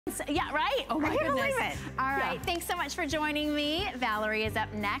Yeah, right? Oh my goodness. Believe it. All right, thanks so much for joining me. Valerie is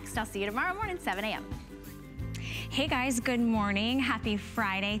up next. I'll see you tomorrow morning, 7 a.m. Hey guys, good morning. Happy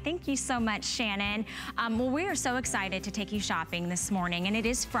Friday. Thank you so much, Shannon. Well, we are so excited to take you shopping this morning, and it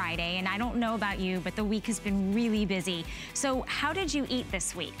is Friday, and I don't know about you, but the week has been really busy. So how did you eat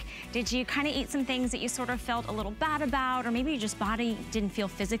this week? Did you kind of eat some things that you sort of felt a little bad about, or maybe your just body didn't feel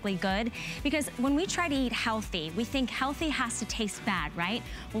physically good? Because when we try to eat healthy, we think healthy has to taste bad, right?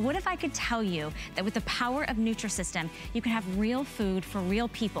 Well, what if I could tell you that with the power of Nutrisystem, you can have real food for real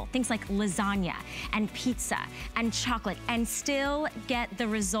people, things like lasagna and pizza and chocolate, and still get the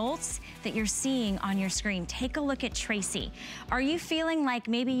results that you're seeing on your screen. Take a look at Tracy. Are you feeling like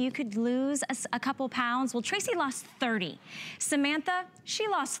maybe you could lose a couple pounds? Well, Tracy lost 30. Samantha, she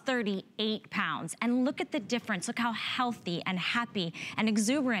lost 38 pounds. And look at the difference. Look how healthy and happy and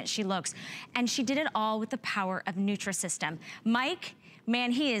exuberant she looks. And she did it all with the power of Nutrisystem. Mike,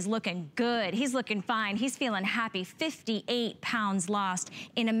 man, he is looking good. He's looking fine. He's feeling happy. 58 pounds lost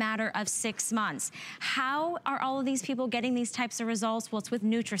in a matter of 6 months. How are all of these people getting these types of results? Well, it's with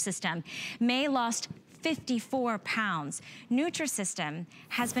Nutrisystem. May lost 54 pounds. Nutrisystem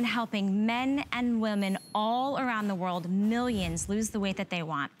has been helping men and women all around the world, millions, lose the weight that they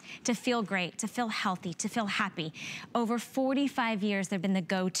want, to feel great, to feel healthy, to feel happy. Over 45 years, they've been the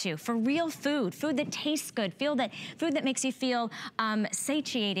go-to for real food, food that tastes good, food that makes you feel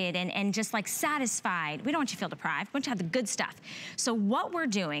satiated and just like satisfied. We don't want you to feel deprived. We want you to have the good stuff. So what we're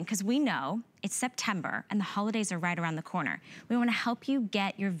doing, because we know it's September and the holidays are right around the corner. We wanna help you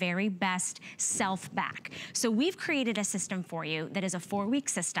get your very best self back. So we've created a system for you that is a 4-week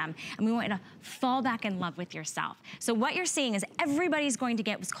system, and we want you to fall back in love with yourself. So what you're seeing is everybody's going to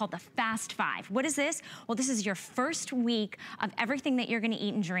get what's called the Fast 5. What is this? Well, this is your first week of everything that you're gonna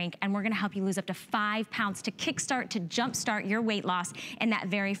eat and drink, and we're gonna help you lose up to 5 pounds to kickstart, to jumpstart your weight loss in that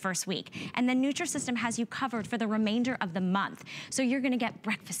very first week. And then Nutrisystem has you covered for the remainder of the month. So you're gonna get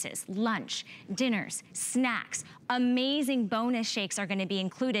breakfasts, lunch, dinners, snacks, amazing bonus shakes are gonna be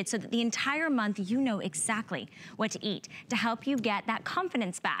included so that the entire month you know exactly what to eat to help you get that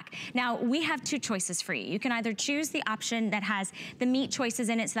confidence back. Now, we have 2 choices for you. You can either choose the option that has the meat choices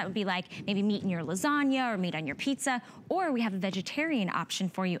in it, so that would be like maybe meat in your lasagna or meat on your pizza, or we have a vegetarian option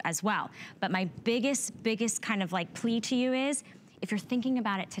for you as well. But my biggest kind of like plea to you is, if you're thinking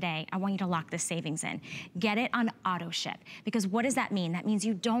about it today, I want you to lock this savings in. Get it on auto ship, because what does that mean? That means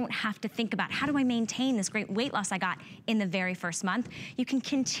you don't have to think about, how do I maintain this great weight loss I got in the very first month? You can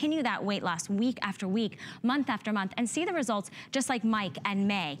continue that weight loss week after week, month after month, and see the results just like Mike and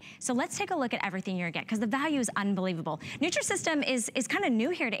May. So let's take a look at everything you're gonna get, because the value is unbelievable. Nutrisystem is kind of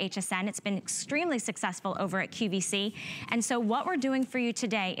new here to HSN. It's been extremely successful over at QVC. And so what we're doing for you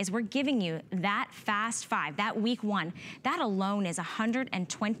today is we're giving you that Fast 5, that week 1. That alone is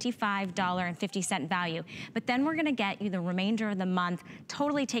 $125.50 value. But then we're gonna get you the remainder of the month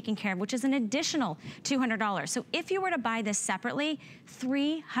totally taken care of, which is an additional $200. So if you were to buy this separately,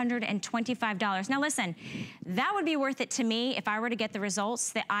 $325. Now listen, that would be worth it to me if I were to get the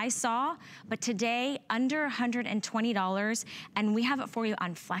results that I saw, but today, under $120, and we have it for you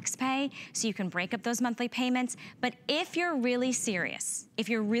on FlexPay, so you can break up those monthly payments. But if you're really serious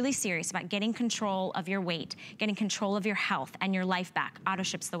about getting control of your weight, getting control of your health and your life back, auto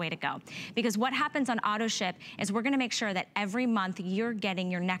ship's the way to go. Because what happens on auto ship is we're gonna make sure that every month you're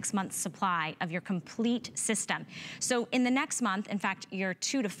getting your next month's supply of your complete system. So in the next month, in fact, your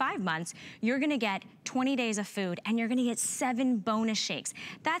 2 to 5 months, you're gonna get 20 days of food, and you're gonna get 7 bonus shakes.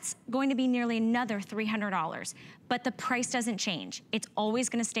 That's going to be nearly another $300. But the price doesn't change. It's always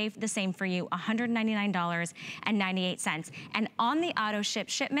gonna stay the same for you, $199.98. And on the auto ship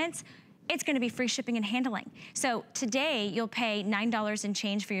shipments, it's gonna be free shipping and handling. So today, you'll pay $9 and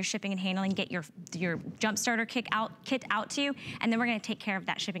change for your shipping and handling, get your jump starter kit out to you, and then we're gonna take care of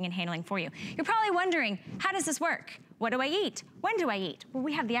that shipping and handling for you. You're probably wondering, how does this work? What do I eat? When do I eat? Well,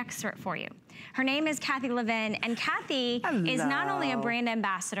 we have the expert for you. Her name is Kathy Levin, and Kathy is not only a brand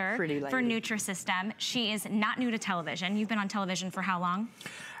ambassador for Nutrisystem, she is not new to television. You've been on television for how long?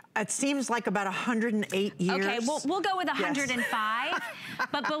 It seems like about 108 years. Okay, we'll go with 105. Yes.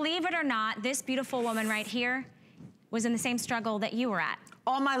 But believe it or not, this beautiful woman right here was in the same struggle that you were at.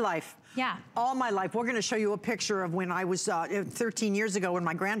 All my life. Yeah. All my life. We're gonna show you a picture of when I was 13 years ago when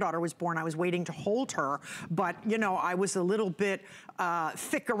my granddaughter was born. I was waiting to hold her, but you know, I was a little bit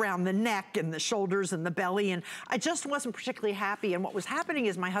thick around the neck and the shoulders and the belly, and I just wasn't particularly happy. And what was happening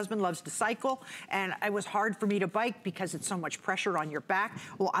is my husband loves to cycle, and it was hard for me to bike because it's so much pressure on your back.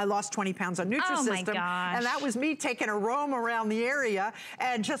 Well, I lost 20 pounds on Nutrisystem, oh my gosh. And that was me taking a roam around the area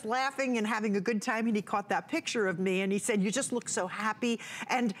and just laughing and having a good time. And he caught that picture of me and he said, "You just look so happy.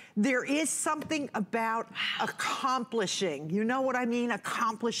 And there is something about accomplishing, you know what I mean?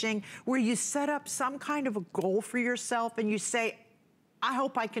 Accomplishing, where you set up some kind of a goal for yourself and you say, I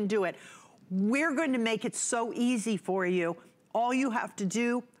hope I can do it. We're going to make it so easy for you. All you have to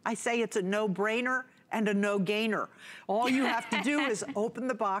do, I say it's a no-brainer and a no-gainer. All you have to do is open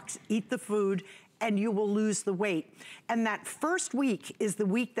the box, eat the food, and you will lose the weight. And that first week is the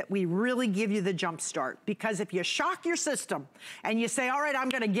week that we really give you the jump start, because if you shock your system and you say, all right, I'm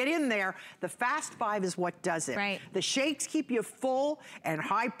gonna get in there, the Fast 5 is what does it. Right. The shakes keep you full and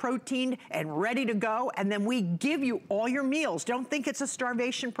high protein and ready to go, and then we give you all your meals. Don't think it's a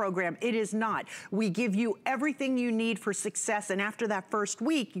starvation program, it is not. We give you everything you need for success, and after that first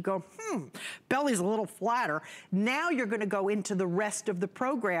week, you go, belly's a little flatter. Now you're gonna go into the rest of the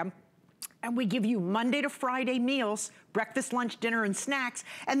program, and we give you Monday to Friday meals, breakfast, lunch, dinner, and snacks,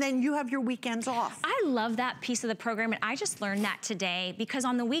 and then you have your weekends off. I love that piece of the program, and I just learned that today, because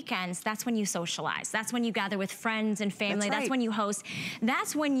on the weekends, that's when you socialize. That's when you gather with friends and family. That's when you host.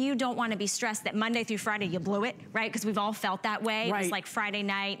 That's when you don't want to be stressed that Monday through Friday you blew it, right? Because we've all felt that way. It was like Friday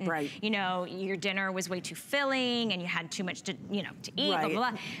night, and you know, your dinner was way too filling, and you had too much to, you know, to eat, blah, blah,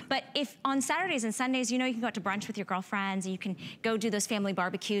 blah. But if on Saturdays and Sundays, you know, you can go out to brunch with your girlfriends, you can go do those family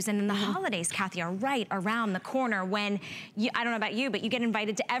barbecues, and then the holidays, Kathy, are right around the corner when I don't know about you, but you get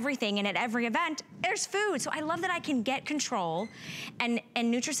invited to everything, and at every event, there's food. So I love that I can get control, and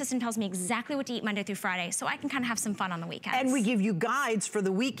Nutrisystem tells me exactly what to eat Monday through Friday, so I can kind of have some fun on the weekends. And we give you guides for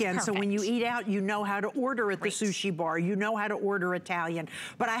the weekend, so when you eat out, you know how to order at the sushi bar, you know how to order Italian.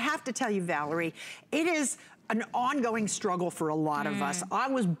 But I have to tell you, Valerie, it is an ongoing struggle for a lot of us. I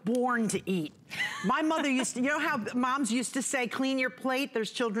was born to eat. My mother used to, you know how moms used to say, clean your plate,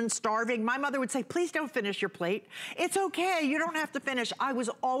 there's children starving? My mother would say, please don't finish your plate. It's okay, you don't have to finish. I was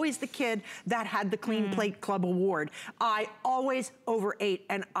always the kid that had the Clean Plate Club award. I always overate,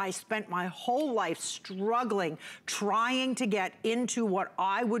 and I spent my whole life struggling, trying to get into what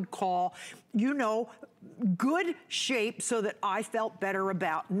I would call, you know, good shape so that I felt better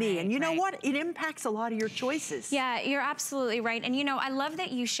about me. And you know what? It impacts a lot of your choices. Yeah, you're absolutely right. And you know, I love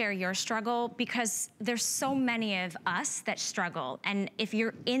that you share your struggle, because there's so many of us that struggle. And if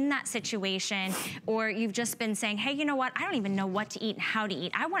you're in that situation, or you've just been saying, hey, you know what? I don't even know what to eat and how to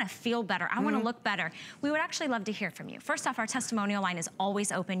eat. I want to feel better. I want to look better. We would actually love to hear from you. First off, our testimonial line is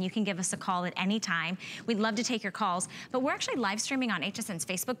always open. You can give us a call at any time. We'd love to take your calls. But we're actually live streaming on HSN's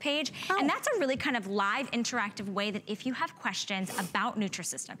Facebook page. And that's a really kind of live, interactive way that if you have questions about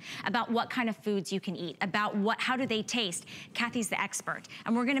Nutrisystem, about what kind of foods you can eat, about how do they taste, Kathy's the expert.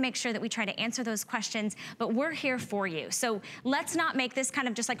 And we're gonna make sure that we try to answer those questions, but we're here for you. So let's not make this kind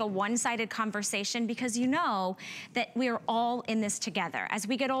of just like a one-sided conversation, because you know that we're all in this together. As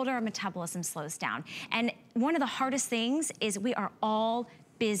we get older, our metabolism slows down. And one of the hardest things is we are all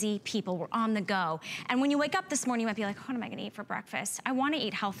busy people, we're on the go. And when you wake up this morning, you might be like, what am I gonna eat for breakfast? I wanna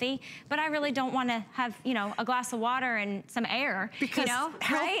eat healthy, but I really don't wanna have, you know, a glass of water and some air, because you know,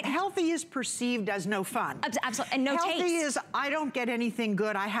 right? Healthy is perceived as no fun. Absolutely, and no taste. Healthy is, I don't get anything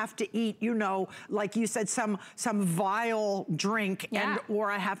good, I have to eat, you know, like you said, some vile drink,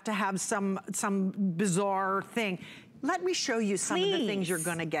 or I have to have some bizarre thing. Let me show you some of the things you're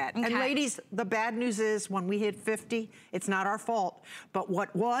gonna get. And ladies, the bad news is when we hit 50, it's not our fault. But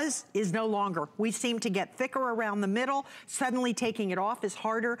what was is no longer. We seem to get thicker around the middle. Suddenly taking it off is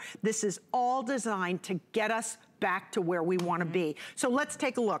harder. This is all designed to get us back to where we wanna be. So let's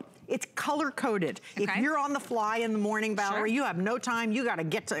take a look. It's color-coded. If you're on the fly in the morning, Valerie, you have no time, you gotta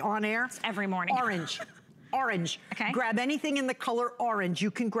get to on air. It's every morning. Orange. Orange. Grab anything in the color orange. You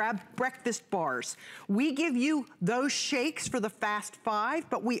can grab breakfast bars. We give you those shakes for the Fast 5,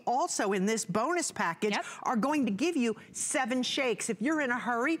 but we also, in this bonus package, are going to give you 7 shakes. If you're in a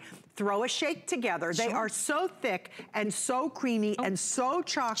hurry, throw a shake together. They are so thick and so creamy and so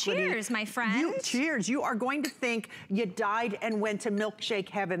chocolatey. Cheers, my friend. Cheers. You are going to think you died and went to milkshake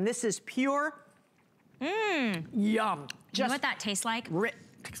heaven. This is pure yum. You know what that tastes like?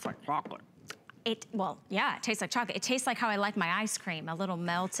 Tastes like chocolate. Well, yeah, it tastes like chocolate. It tastes like how I like my ice cream, a little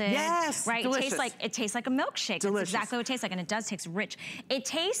melted. Yes, right. Delicious. It tastes like a milkshake. Delicious. That's exactly what it tastes like, and it does taste rich. It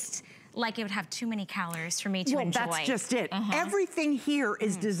tastes like it would have too many calories for me to enjoy. That's just it. Everything here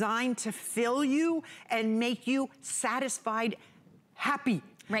is designed to fill you and make you satisfied, happy.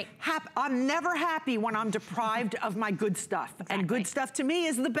 Right. I'm never happy when I'm deprived of my good stuff. And good stuff to me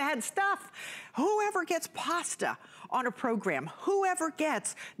is the bad stuff. Whoever gets pasta on a program. Whoever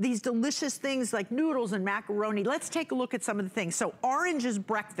gets these delicious things like noodles and macaroni, let's take a look at some of the things. So orange is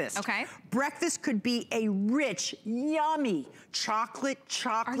breakfast. Okay. Breakfast could be a rich, yummy chocolate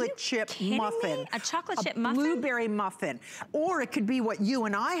chip muffin. Me? A chocolate chip muffin? Blueberry muffin. Or it could be what you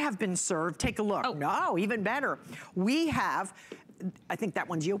and I have been served. Take a look. Oh. No, even better. We have, I think that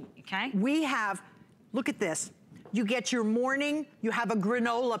one's you. Okay. We have, look at this. You get your morning, you have a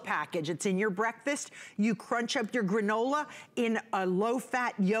granola package. It's in your breakfast. You crunch up your granola in a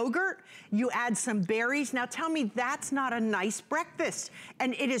low-fat yogurt. You add some berries. Now tell me that's not a nice breakfast.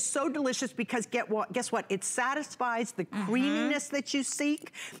 And it is so delicious because guess what? It satisfies the creaminess that you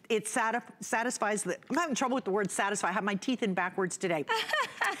seek. It satisfies the, I'm having trouble with the word satisfy. I have my teeth in backwards today.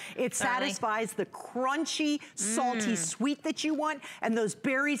 It satisfies the crunchy, salty, sweet that you want. And those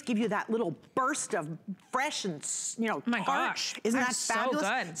berries give you that little burst of fresh and oh my gosh. Isn't that fabulous?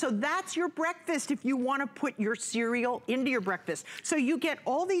 So good. So that's your breakfast if you want to put your cereal into your breakfast. So you get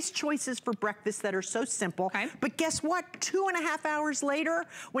all these choices for breakfast that are so simple. Okay. But guess what? 2.5 hours later,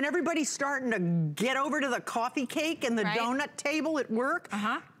 when everybody's starting to get over to the coffee cake and the donut table at work,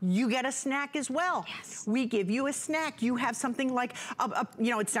 you get a snack as well. Yes. We give you a snack. You have something like, you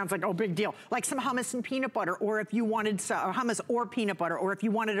know, it sounds like, oh, big deal, like some hummus and peanut butter, or if you wanted hummus or peanut butter, or if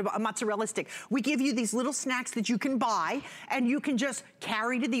you wanted a mozzarella stick. We give you these little snacks that you can buy and you can just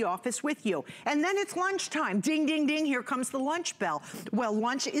carry to the office with you. And then it's lunchtime. Ding, ding, ding, here comes the lunch bell. Well,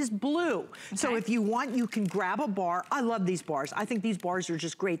 lunch is blue. Okay. So if you want, you can grab a bar. I love these bars. I think these bars are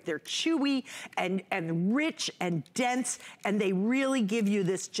just great. They're chewy and rich and dense, and they really give you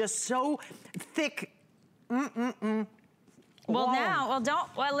this just so thick,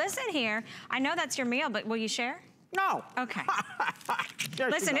 Well, listen here. I know that's your meal, but will you share? No. Okay.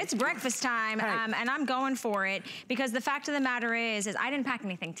 Listen, it's breakfast time, and I'm going for it because the fact of the matter is I didn't pack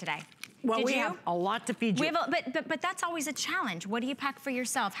anything today. Well, we have a lot to feed you. But that's always a challenge. What do you pack for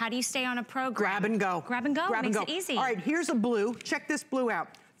yourself? How do you stay on a program? Grab and go. Grab and go. Grab and Makes go. it easy. All right, here's a blue. Check this blue out.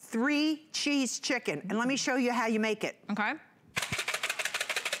 3 cheese chicken. And let me show you how you make it. Okay.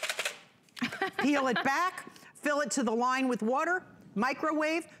 Peel it back, fill it to the line with water,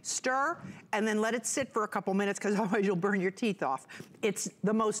 microwave, stir, and then let it sit for a couple minutes because otherwise you'll burn your teeth off. It's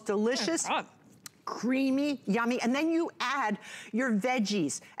the most delicious, creamy, yummy, and then you add your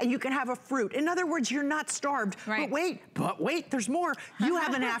veggies and you can have a fruit. In other words, you're not starved. Right. But wait, there's more. You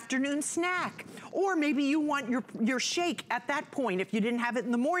have an afternoon snack. Or maybe you want your shake at that point. If you didn't have it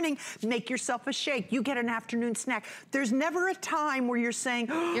in the morning, make yourself a shake. You get an afternoon snack. There's never a time where you're saying,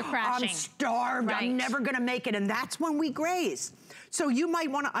 you're crashing. I'm starved, I'm never gonna make it, and that's when we graze. So you might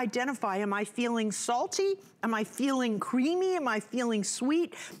want to identify, am I feeling salty? Am I feeling creamy? Am I feeling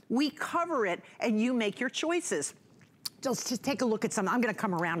sweet? We cover it and you make your choices. Just take a look at something. I'm going to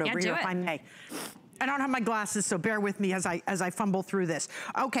come around over here if I may. I don't have my glasses, so bear with me as I fumble through this.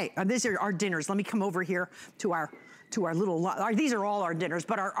 Okay, these are our dinners. Let me come over here to our little, these are all our dinners,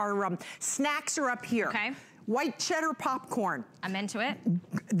 but our snacks are up here. Okay. White cheddar popcorn. I'm into it.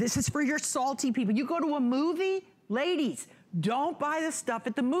 This is for your salty people. You go to a movie, ladies, don't buy the stuff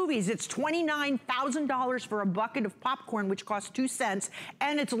at the movies. It's $29,000 for a bucket of popcorn, which costs 2 cents,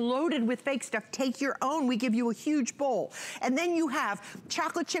 and it's loaded with fake stuff. Take your own. We give you a huge bowl. And then you have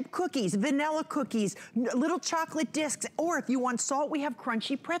chocolate chip cookies, vanilla cookies, little chocolate discs, or if you want salt, we have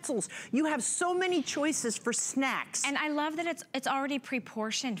crunchy pretzels. You have so many choices for snacks. And I love that it's already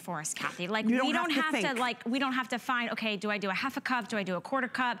pre-portioned for us, Kathy. Like we don't have to find, okay, do I do a half a cup? Do I do a quarter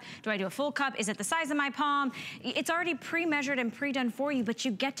cup? Do I do a full cup? Is it the size of my palm? It's already pre-measured and pre-done for you, but you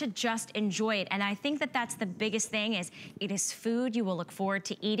get to just enjoy it. And I think that that's the biggest thing is it is food you will look forward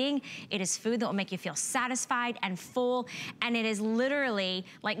to eating. It is food that will make you feel satisfied and full. And it is literally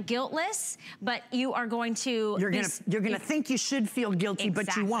like guiltless, but you are going to... You're gonna think you should feel guilty,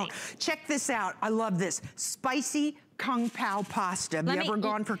 but you won't. Check this out. I love this. Spicy Kung Pao pasta. Have you ever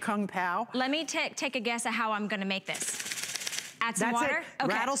gone for Kung Pao? Let me take a guess at how I'm gonna make this. Add some water? It.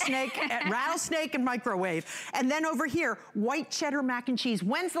 Okay. Rattlesnake and microwave. And then over here, white cheddar mac and cheese.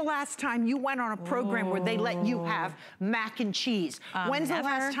 When's the last time you went on a program where they let you have mac and cheese? When's the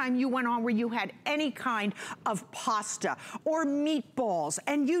last time you went on where you had any kind of pasta or meatballs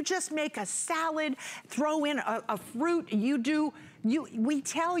and you just make a salad, throw in a fruit, we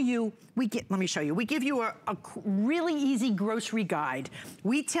tell you, let me show you. We give you a really easy grocery guide.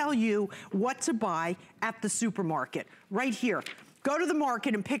 We tell you what to buy at the supermarket, right here. Go to the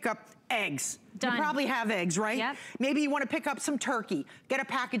market and pick up eggs. Done. You probably have eggs, right? Yep. Maybe you want to pick up some turkey. Get a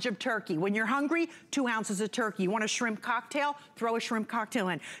package of turkey. When you're hungry, 2 ounces of turkey. You want a shrimp cocktail? Throw a shrimp cocktail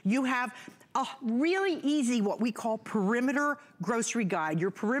in. You have a really easy, what we call perimeter grocery guide.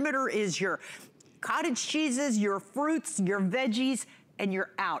 Your perimeter is your cottage cheeses, your fruits, your veggies, and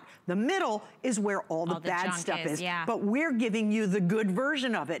you're out. The middle is where all the bad stuff is. Yeah. But we're giving you the good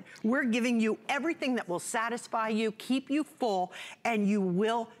version of it. We're giving you everything that will satisfy you, keep you full, and you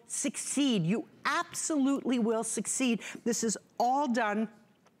will succeed. You absolutely will succeed. This is all done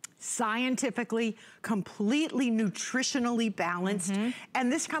scientifically, completely nutritionally balanced.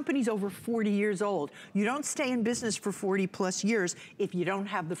 And this company's over 40 years old. You don't stay in business for 40 plus years if you don't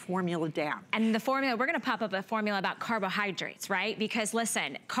have the formula down. And the formula, we're gonna pop up a formula about carbohydrates, right? Because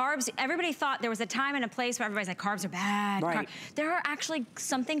listen, carbs, everybody thought there was a time and a place where everybody's like, carbs are bad. Right. There are actually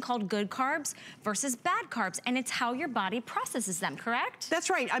something called good carbs versus bad carbs, and it's how your body processes them, correct? That's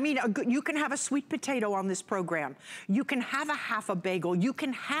right. I mean, you can have a sweet potato on this program. You can have a half a bagel. You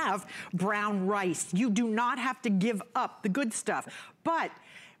can have brown rice. You do not have to give up the good stuff. But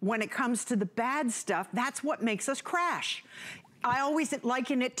when it comes to the bad stuff, that's what makes us crash. I always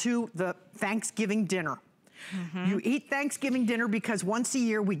liken it to the Thanksgiving dinner. You eat Thanksgiving dinner because once a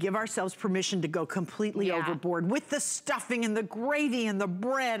year we give ourselves permission to go completely overboard with the stuffing and the gravy and the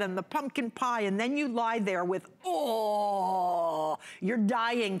bread and the pumpkin pie, and then you lie there with, oh, you're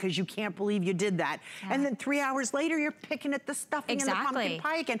dying because you can't believe you did that. And then 3 hours later you're picking at the stuffing and the pumpkin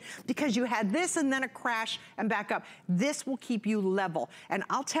pie again because you had this and then a crash and back up. This will keep you level. And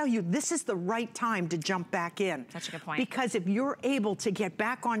I'll tell you, this is the right time to jump back in. Such a good point. Because if you're able to get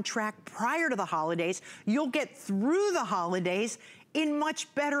back on track prior to the holidays, you'll get through the holidays in much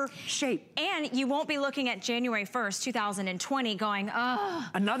better shape. And you won't be looking at January 1st, 2020 going, oh,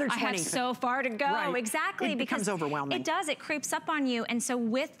 another 20. I have so far to go. Right. Exactly. It becomes overwhelming. It does, it creeps up on you. And so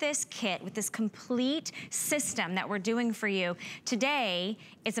with this kit, with this complete system that we're doing for you, today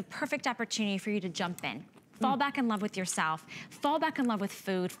is a perfect opportunity for you to jump in. Fall back in love with yourself. Fall back in love with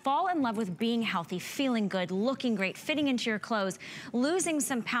food. Fall in love with being healthy, feeling good, looking great, fitting into your clothes, losing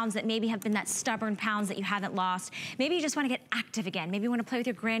some pounds that maybe have been that stubborn pounds that you haven't lost. Maybe you just want to get active again. Maybe you want to play with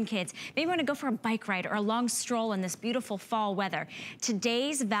your grandkids. Maybe you want to go for a bike ride or a long stroll in this beautiful fall weather.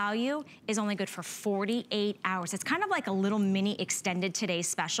 Today's value is only good for 48 hours. It's kind of like a little mini extended today's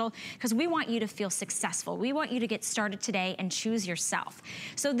special because we want you to feel successful. We want you to get started today and choose yourself.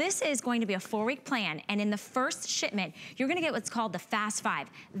 So this is going to be a 4-week plan, and in the first shipment, you're gonna get what's called the Fast 5.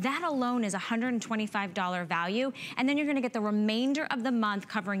 That alone is $125 value, and then you're gonna get the remainder of the month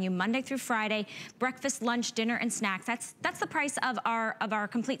covering you Monday through Friday, breakfast, lunch, dinner, and snacks. That's the price of our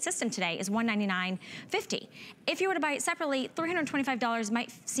complete system today is $199.50. If you were to buy it separately, $325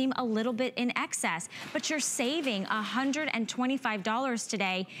 might seem a little bit in excess, but you're saving $125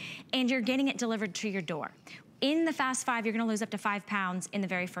 today, and you're getting it delivered to your door. In the Fast 5, you're gonna lose up to 5 pounds in the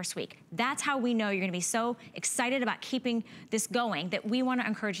very first week. That's how we know you're gonna be so excited about keeping this going that we wanna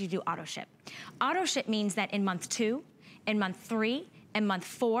encourage you to do auto ship. Auto ship means that in month 2, in month 3, in month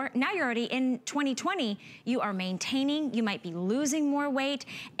 4, now you're already in 2020, you are maintaining, you might be losing more weight,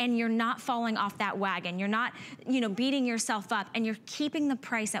 and you're not falling off that wagon. You're not, beating yourself up, and you're keeping the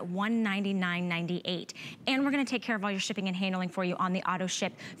price at $199.98. And we're gonna take care of all your shipping and handling for you on the auto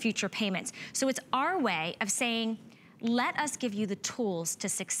ship future payments. So it's our way of saying, let us give you the tools to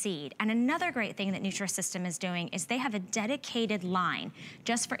succeed. And another great thing that Nutrisystem is doing is they have a dedicated line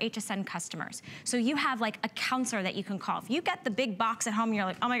just for HSN customers. So you have like a counselor that you can call. If you get the big box at home and you're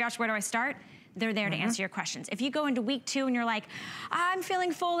like, oh my gosh, where do I start? They're there to answer your questions. If you go into week 2 and you're like, I'm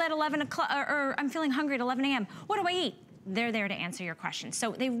feeling full at 11 o'clock, or I'm feeling hungry at 11 a.m., what do I eat? They're there to answer your questions.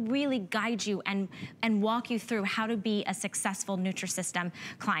 So they really guide you and walk you through how to be a successful Nutrisystem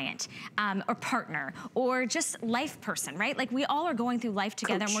client or partner or just life person, right? Like we all are going through life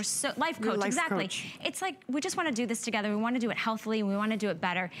together and we're so, life coach, exactly. It's like, we just wanna do this together. We wanna do it healthily and we wanna do it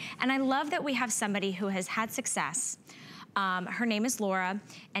better. And I love that we have somebody who has had success. Her name is Laura,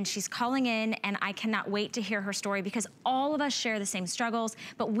 and she's calling in, and I cannot wait to hear her story because all of us share the same struggles,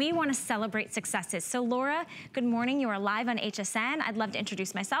 but we want to celebrate successes. So Laura, good morning. You are live on HSN. I'd love to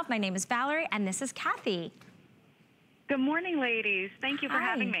introduce myself. My name is Valerie, and this is Kathy. Good morning, ladies. Thank you for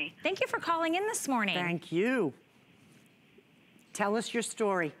having me. Thank you for calling in this morning. Thank you. Tell us your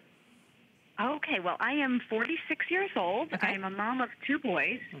story. Okay, well, I am 46 years old. Okay. I am a mom of 2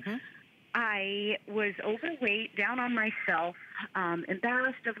 boys. I was overweight, down on myself,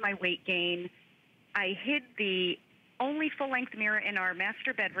 embarrassed of my weight gain. I hid the only full-length mirror in our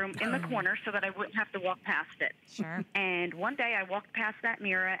master bedroom in the corner so that I wouldn't have to walk past it. Sure. And one day I walked past that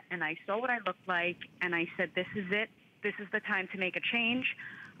mirror and I saw what I looked like and I said, this is it. This is the time to make a change.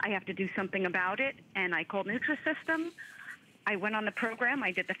 I have to do something about it. And I called Nutrisystem. I went on the program.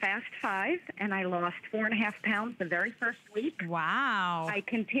 I did the Fast 5, and I lost 4.5 pounds the very first week. Wow. I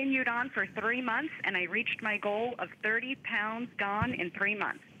continued on for 3 months, and I reached my goal of 30 pounds gone in 3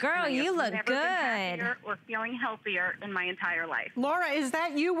 months. Girl, you look never good. Been happier or feeling healthier in my entire life. Laura, is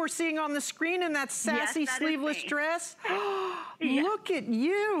that you we're seeing on the screen in that sassy Yes, that sleeveless is me. dress? Yeah. Look at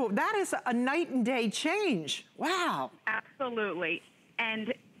you. That is a night and day change. Wow. Absolutely.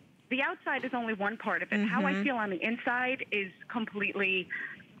 And the outside is only one part of it. How I feel on the inside is completely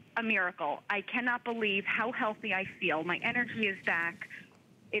a miracle. I cannot believe how healthy I feel. My energy is back.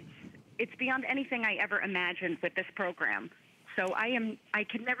 It's beyond anything I ever imagined with this program. So I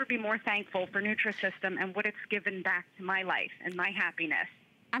can never be more thankful for Nutrisystem and what it's given back to my life and my happiness.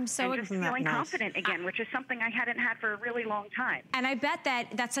 I'm so and just feeling confident again, which is something I hadn't had for a really long time. And I bet that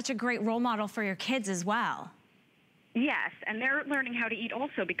that's such a great role model for your kids as well. Yes, and they're learning how to eat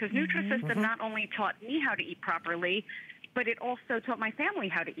also, because Nutrisystem not only taught me how to eat properly, but it also taught my family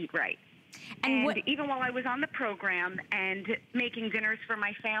how to eat right. And even while I was on the program and making dinners for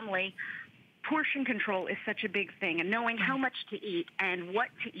my family, portion control is such a big thing, and knowing how much to eat and what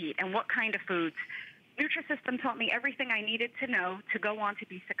kind of foods. Nutrisystem taught me everything I needed to know to go on to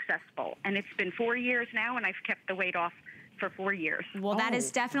be successful. And it's been 4 years now, and I've kept the weight off for 4 years. Well, that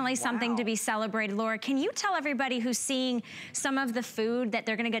is definitely something to be celebrated. Laura, can you tell everybody who's seeing some of the food that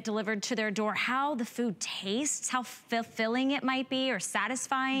they're gonna get delivered to their door, how the food tastes, how fulfilling it might be or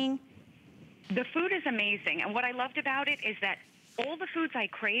satisfying? The food is amazing, and what I loved about it is that all the foods I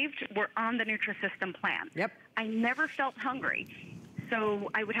craved were on the Nutrisystem plan. Yep. I never felt hungry. So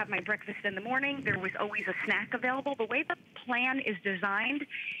I would have my breakfast in the morning. There was always a snack available. The way the plan is designed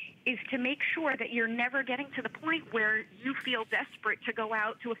is to make sure that you're never getting to the point where you feel desperate to go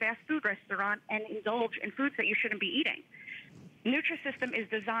out to a fast food restaurant and indulge in foods that you shouldn't be eating. Nutrisystem is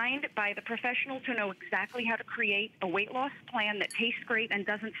designed by the professional to know exactly how to create a weight loss plan that tastes great and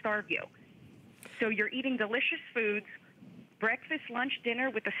doesn't starve you. So you're eating delicious foods, breakfast, lunch,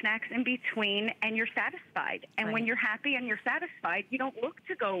 dinner with the snacks in between, and you're satisfied. And when you're happy and you're satisfied, you don't look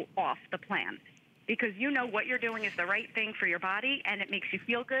to go off the plan, because you know what you're doing is the right thing for your body, and it makes you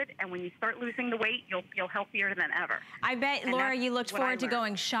feel good. And when you start losing the weight, you'll feel healthier than ever. I bet, Laura, you looked forward to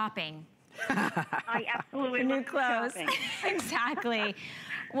going shopping. I absolutely New love clothes. shopping. Exactly.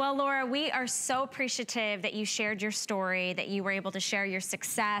 Well, Laura, we are so appreciative that you shared your story, that you were able to share your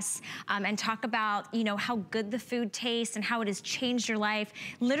success and talk about, you know, how good the food tastes and how it has changed your life,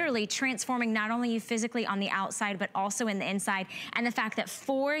 literally transforming not only you physically on the outside, but also in the inside. And the fact that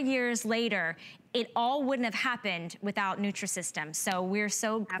 4 years later, it all wouldn't have happened without Nutrisystem. So we're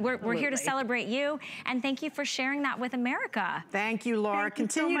here to celebrate you, and thank you for sharing that with America. Thank you, Laura.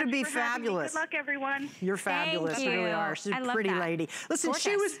 Continue to be fabulous. Good luck, everyone. You're fabulous, you really are. She's a pretty lady. Listen,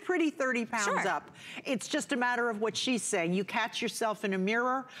 she was pretty 30 pounds up. It's just a matter of what she's saying. You catch yourself in a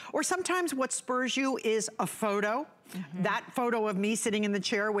mirror, or sometimes what spurs you is a photo. That photo of me sitting in the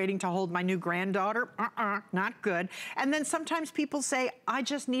chair waiting to hold my new granddaughter, not good. And then sometimes people say, I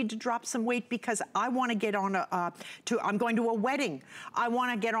just need to drop some weight because I want to get on I'm going to a wedding. I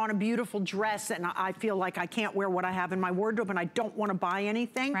want to get on a beautiful dress, and I feel like I can't wear what I have in my wardrobe, and I don't want to buy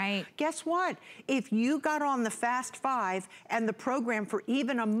anything. Right. Guess what? If you got on the Fast 5 and the program for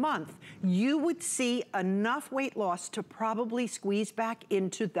even a month, you would see enough weight loss to probably squeeze back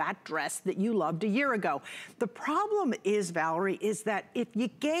into that dress that you loved a year ago. The problem is, Valerie, is that if you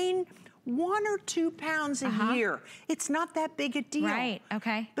gain 1 or 2 pounds a year, it's not that big a deal. Right,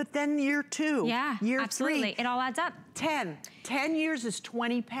 okay. But then year 2, year absolutely. 3. It all adds up. 10 years is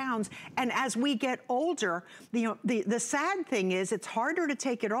 20 pounds. And as we get older, the sad thing is it's harder to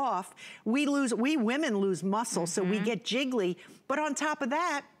take it off. We women lose muscle, so we get jiggly. But on top of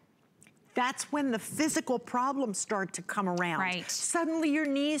that, that's when the physical problems start to come around. Right. Suddenly your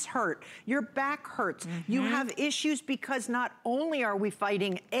knees hurt, your back hurts. You have issues because not only are we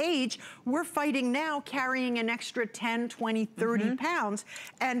fighting age, we're fighting now carrying an extra 10, 20, 30 pounds.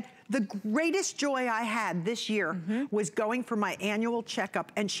 And the greatest joy I had this year was going for my annual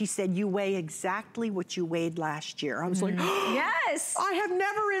checkup, and she said, you weigh exactly what you weighed last year. I was like, yes! I have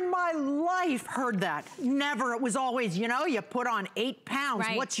never in my life heard that. Never. It was always, you know, you put on 8 pounds.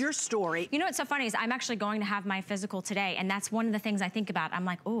 Right. What's your story? You know what's so funny is I'm actually going to have my physical today, and that's one of the things I think about. I'm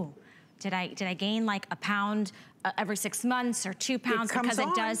like, oh, did I gain like a pound every 6 months or 2 pounds? Because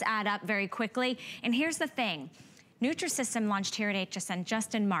it does add up very quickly. And here's the thing. Nutrisystem launched here at HSN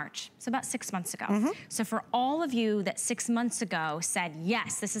just in March, so about 6 months ago. So for all of you that 6 months ago said,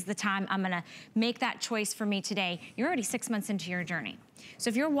 yes, this is the time I'm gonna make that choice for me today, you're already 6 months into your journey. So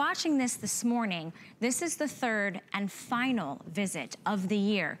if you're watching this morning, this is the third and final visit of the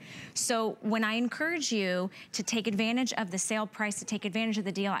year. So when I encourage you to take advantage of the sale price, to take advantage of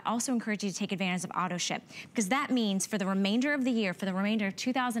the deal, I also encourage you to take advantage of auto ship, because that means for the remainder of the year, for the remainder of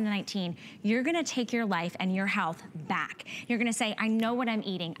 2019, you're gonna take your life and your health back. You're gonna say, I know what I'm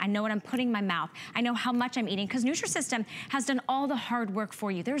eating. I know what I'm putting in my mouth. I know how much I'm eating, because Nutrisystem has done all the hard work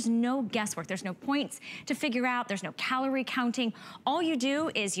for you. There's no guesswork. There's no points to figure out. There's no calorie counting. All you do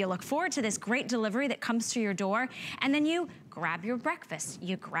is you look forward to this great delivery that comes to your door, and then you grab your breakfast,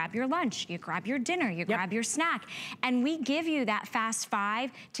 you grab your lunch, you grab your dinner, you grab your snack, and we give you that fast 5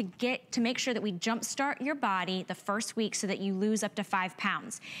 to make sure that we jumpstart your body the first week so that you lose up to 5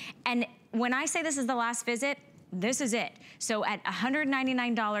 pounds. And when I say this is the last visit, this is it. So at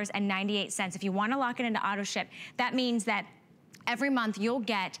 $199.98, if you want to lock it into auto ship, that means that every month you'll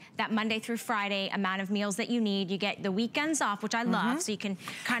get that Monday through Friday amount of meals that you need. You get the weekends off, which I love, so you can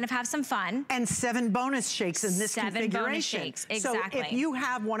kind of have some fun. And 7 bonus shakes in this configuration. 7 bonus shakes, exactly. So if you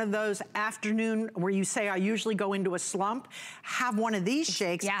have one of those afternoon where you say, I usually go into a slump, have one of these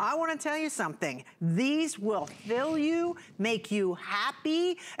shakes. Yeah. I want to tell you something. These will fill you, make you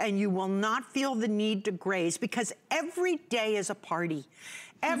happy, and you will not feel the need to graze, because every day is a party.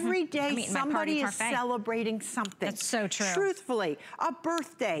 Every day somebody is celebrating something. That's so true. Truthfully, a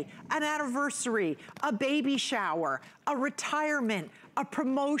birthday, an anniversary, a baby shower, a retirement, a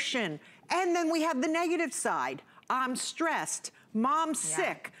promotion. And then we have the negative side. I'm stressed. Mom's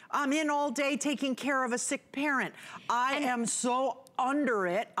sick. I'm in all day taking care of a sick parent. I am so under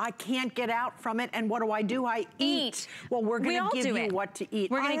it, I can't get out from it, and what do? I eat. Well, we're gonna give you what to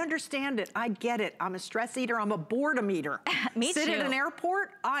eat. I understand it, I get it. I'm a stress eater, I'm a boredom eater. Me Sit too. at an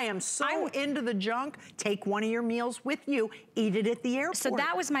airport, I am so into the junk. Take one of your meals with you, eat it at the airport. So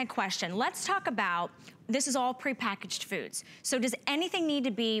that was my question. Let's talk about, this is all prepackaged foods. So does anything need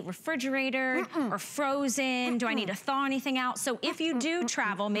to be refrigerated or frozen? Do I need to thaw anything out? So if you do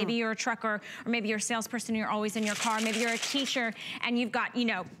travel, maybe you're a trucker, or maybe you're a salesperson, you're always in your car, maybe you're a teacher and you've got, you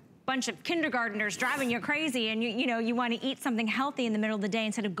know, bunch of kindergartners driving you crazy, and you want to eat something healthy in the middle of the day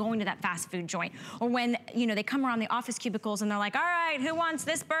instead of going to that fast food joint. Or when they come around the office cubicles and they're like, all right, who wants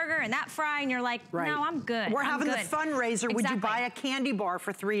this burger and that fry? And you're like, no, I'm good. We're having the fundraiser. Would you buy a candy bar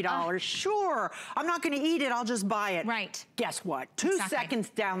for $3? Sure. I'm not going to eat it. I'll just buy it. Right. Guess what? 2 seconds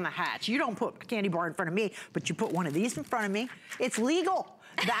down the hatch. You don't put a candy bar in front of me, but you put one of these in front of me. It's legal.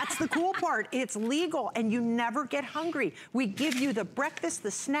 That's the cool part. It's legal, and you never get hungry. We give you the breakfast, the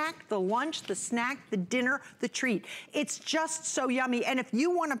snack, the lunch, the snack, the dinner, the treat. It's just so yummy. And if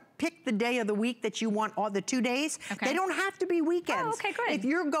you want to pick the day of the week that you want, all the 2 days, they don't have to be weekends. Oh, okay, good. If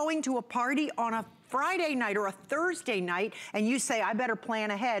you're going to a party on a Friday night or a Thursday night and you say, I better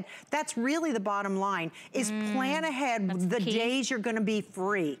plan ahead, that's really the bottom line, is plan ahead the days you're gonna be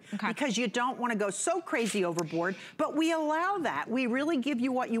free. Because you don't wanna go so crazy overboard, but we allow that. We really give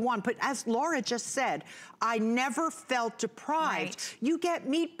you what you want. But as Laura just said, I never felt deprived. You get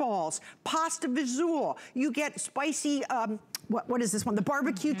meatballs, pasta visual, you get spicy, what is this one? The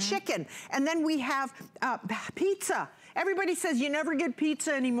barbecue chicken. And then we have pizza. Everybody says you never get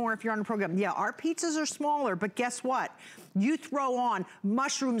pizza anymore if you're on a program. Yeah, our pizzas are smaller, but guess what? You throw on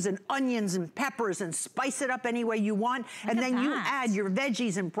mushrooms and onions and peppers and spice it up any way you want, and then you add your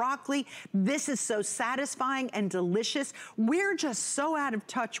veggies and broccoli. This is so satisfying and delicious. We're just so out of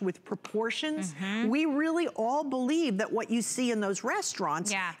touch with proportions. We really all believe that what you see in those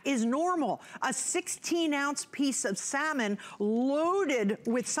restaurants is normal. A 16-ounce piece of salmon loaded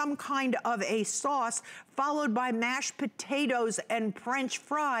with some kind of a sauce, followed by mashed potatoes and French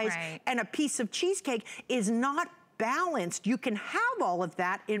fries and a piece of cheesecake is not balanced. You can have all of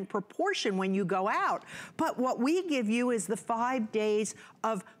that in proportion when you go out. But what we give you is the 5 days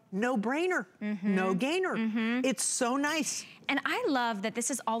of no brainer, no gainer. It's so nice. And I love that this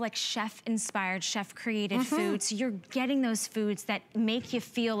is all like chef-inspired, chef-created food. So you're getting those foods that make you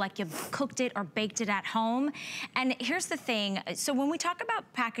feel like you've cooked it or baked it at home. And here's the thing. So when we talk about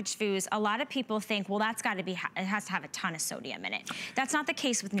packaged foods, a lot of people think, well, that's got to be, it has to have a ton of sodium in it. That's not the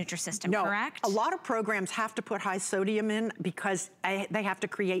case with Nutrisystem, correct? A lot of programs have to put high sodium in because they have to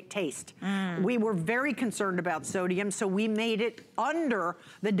create taste. We were very concerned about sodium, so we made it under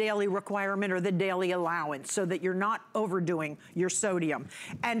the daily requirement or the daily allowance so that you're not overdoing. your sodium.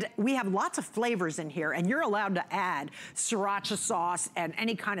 And we have lots of flavors in here, and you're allowed to add sriracha sauce and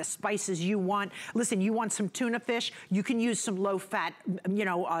any kind of spices you want. Listen, you want some tuna fish, you can use some low-fat, you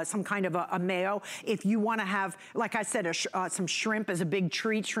know, some kind of a mayo. If you want to have, like I said, some shrimp as a big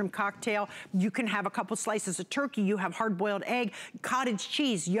treat, shrimp cocktail, you can have a couple slices of turkey, you have hard-boiled egg, cottage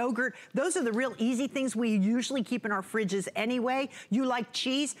cheese, yogurt. Those are the real easy things we usually keep in our fridges anyway. You like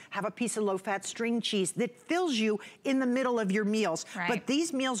cheese, have a piece of low-fat string cheese that fills you in the middle of your meals. Right. But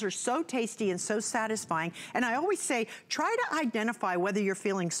these meals are so tasty and so satisfying. And I always say, try to identify whether you're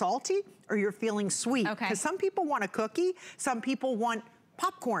feeling salty or you're feeling sweet. Okay. Because some people want a cookie, some people want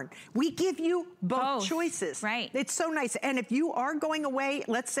popcorn. We give you both choices. Right. It's so nice. And if you are going away,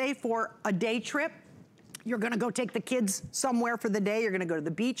 let's say for a day trip, you're gonna go take the kids somewhere for the day, you're gonna go to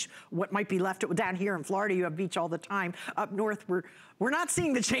the beach, what might be left down here in Florida, you have beach all the time. Up north, we're not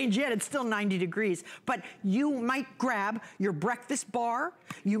seeing the change yet, it's still 90 degrees. But you might grab your breakfast bar,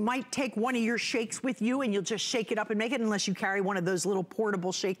 you might take one of your shakes with you and you'll just shake it up and make it, unless you carry one of those little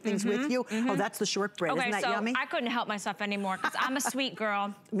portable shake things with you. Oh, that's the shortbread, isn't that yummy? I couldn't help myself anymore because I'm a sweet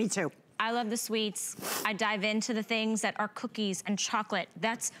girl. Me too. I love the sweets. I dive into the things that are cookies and chocolate.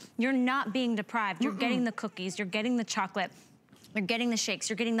 You're not being deprived. You're getting the cookies, you're getting the chocolate, you're getting the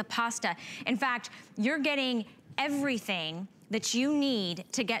shakes, you're getting the pasta. In fact, you're getting everything that you need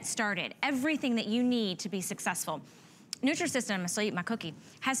to get started, everything that you need to be successful. Nutrisystem, I'm gonna still eat my cookie,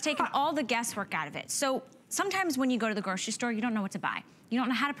 has taken all the guesswork out of it. So sometimes when you go to the grocery store, you don't know what to buy. You don't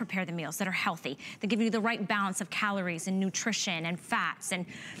know how to prepare the meals that are healthy, that give you the right balance of calories and nutrition and fats and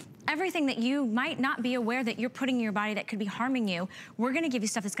everything that you might not be aware that you're putting in your body that could be harming you. We're gonna give you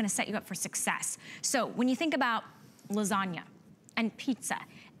stuff that's gonna set you up for success. So when you think about lasagna and pizza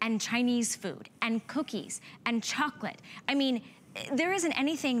and Chinese food and cookies and chocolate, I mean, there isn't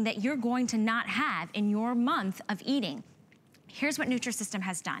anything that you're going to not have in your month of eating. Here's what Nutrisystem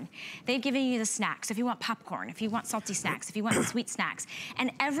has done. They've given you the snacks. If you want popcorn, if you want salty snacks, if you want sweet snacks,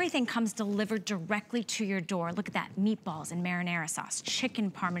 and everything comes delivered directly to your door. Look at that, meatballs and marinara sauce,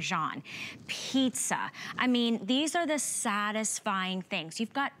 chicken parmesan, pizza. I mean, these are the satisfying things.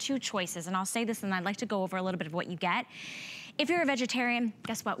 You've got two choices, and I'll say this, and I'd like to go over a little bit of what you get. If you're a vegetarian,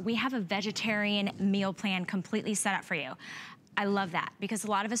 guess what? We have a vegetarian meal plan completely set up for you. I love that because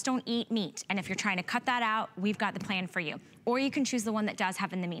a lot of us don't eat meat. And if you're trying to cut that out, we've got the plan for you. Or you can choose the one that does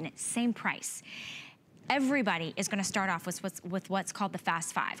have in the meat in it, same price. Everybody is gonna start off with what's called the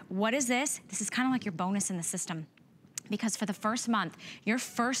Fast Five. What is this? This is kind of like your bonus in the system. Because for the first month, your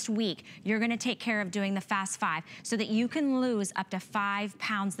first week, you're gonna take care of doing the Fast Five so that you can lose up to 5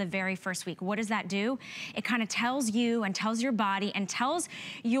 pounds the very first week. What does that do? It kind of tells you and tells your body and tells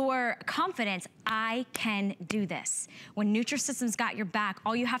your confidence, I can do this. When Nutrisystem's got your back,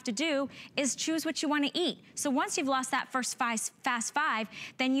 all you have to do is choose what you wanna eat. So once you've lost that first Fast Five,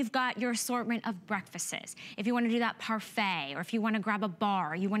 then you've got your assortment of breakfasts. If you wanna do that parfait, or if you wanna grab a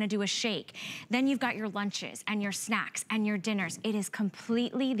bar, or you wanna do a shake, then you've got your lunches and your snacks and your dinners. It is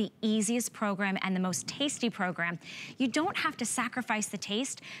completely the easiest program and the most tasty program. You don't have to sacrifice the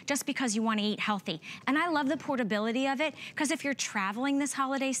taste just because you want to eat healthy. And I love the portability of it, because if you're traveling this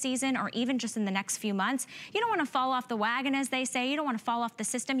holiday season or even just in the next few months, you don't want to fall off the wagon, as they say. You don't want to fall off the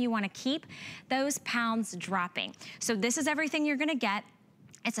system. You want to keep those pounds dropping. So this is everything you're going to get.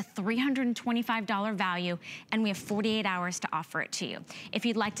 It's a $325 value, and we have 48 hours to offer it to you. If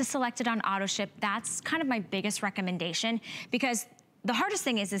you'd like to select it on auto ship, that's kind of my biggest recommendation, because the hardest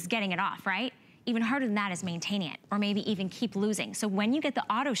thing is getting it off, right? Even harder than that is maintaining it, or maybe even keep losing. So when you get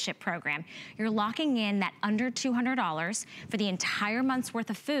the auto ship program, you're locking in that under $200 for the entire month's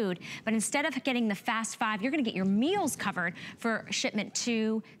worth of food, but instead of getting the Fast Five, you're gonna get your meals covered for shipment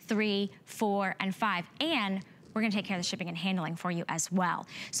 2, 3, 4, and 5, and we're gonna take care of the shipping and handling for you as well.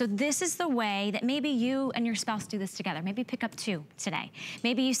 So this is the way that maybe you and your spouse do this together. Maybe pick up 2 today.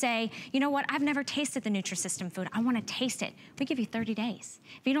 Maybe you say, you know what, I've never tasted the Nutrisystem food. I wanna taste it. We give you 30 days.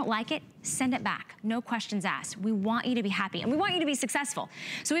 If you don't like it, send it back. No questions asked. We want you to be happy and we want you to be successful.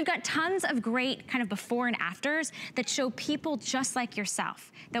 So we've got tons of great kind of before and afters that show people just like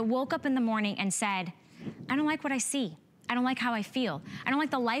yourself that woke up in the morning and said, I don't like what I see. I don't like how I feel. I don't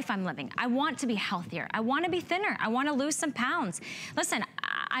like the life I'm living. I want to be healthier. I want to be thinner. I want to lose some pounds. Listen,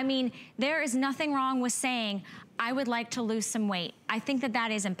 I mean, there is nothing wrong with saying, I would like to lose some weight. I think that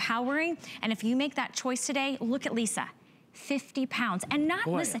that is empowering. And if you make that choice today, look at Lisa. 50 pounds. And not,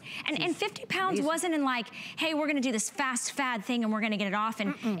 listen, and 50 pounds wasn't in like, hey, we're gonna do this fast fad thing and we're gonna get it off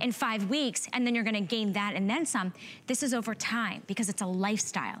in 5 weeks and then you're gonna gain that and then some. This is over time because it's a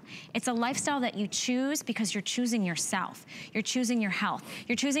lifestyle. It's a lifestyle that you choose because you're choosing yourself. You're choosing your health.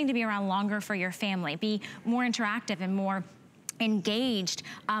 You're choosing to be around longer for your family, be more interactive and more engaged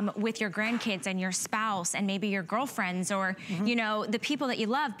with your grandkids and your spouse and maybe your girlfriends or you know, the people that you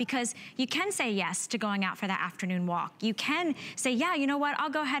love, because you can say yes to going out for that afternoon walk. You can say, yeah, you know what, I'll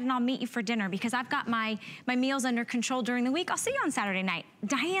go ahead and I'll meet you for dinner because I've got my meals under control during the week. I'll see you on Saturday night.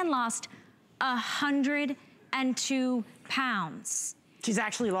 Diane lost 102 pounds. She's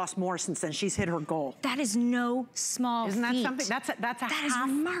actually lost more since then. She's hit her goal. That is no small feat. Isn't that something? That is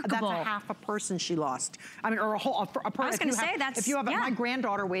remarkable. That's a half a person she lost. I mean, or a whole, a person. I was gonna say, that's, if you have, yeah. My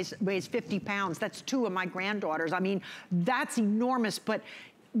granddaughter weighs 50 pounds. That's 2 of my granddaughters. I mean, that's enormous, but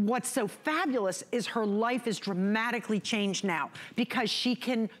what's so fabulous is her life is dramatically changed now because she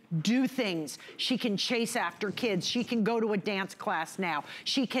can do things. She can chase after kids. She can go to a dance class now.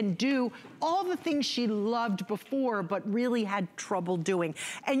 She can do all the things she loved before but really had trouble doing.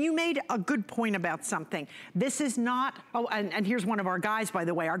 And you made a good point about something. This is not, oh, and here's one of our guys, by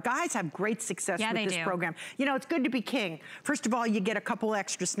the way. Our guys have great success with this program. You know, it's good to be king. First of all, you get a couple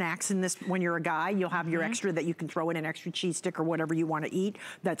extra snacks in this when you're a guy. You'll have your extra that you can throw in an extra cheese stick or whatever you want to eat.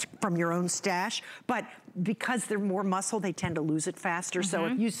 That's from your own stash. But because they're more muscle, they tend to lose it faster. So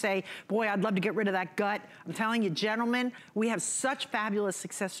if you say, boy, I'd love to get rid of that gut, I'm telling you, gentlemen, we have such fabulous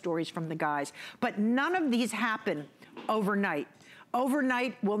success stories from the guys. But none of these happen overnight.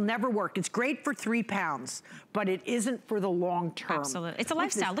 Overnight will never work. It's great for 3 pounds, but it isn't for the long term. Absolutely. It's a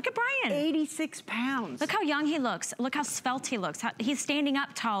lifestyle. Look at Brian. 86 pounds. Look how young he looks. Look how svelte he looks. He's standing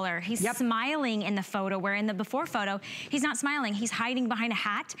up taller. He's smiling in the photo, where in the before photo, he's not smiling. He's hiding behind a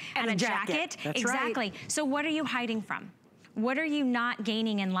hat and a jacket. That's exactly. Right. So what are you hiding from? What are you not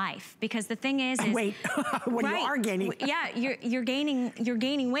gaining in life? Because the thing is weight. What you are gaining. Yeah, you're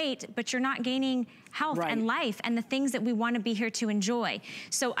gaining weight, but you're not gaining health and life and the things that we want to be here to enjoy.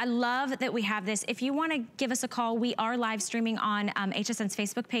 So I love that we have this. If you want to give us a call, we are live streaming on HSN's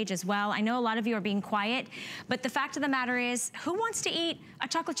Facebook page as well. I know a lot of you are being quiet, but the fact of the matter is, who wants to eat a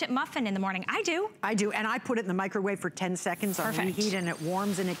chocolate chip muffin in the morning? I do. I do, and I put it in the microwave for 10 seconds on reheat, and it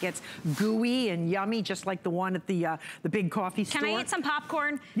warms and it gets gooey and yummy, just like the one at the big coffee store. Can I eat some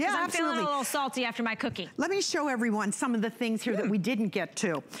popcorn? Yeah, I'm absolutely. feeling a little salty after my cookie. Let me show everyone some of the things here that we didn't get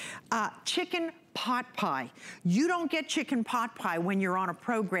to. Chicken pot pie. You don't get chicken pot pie when you're on a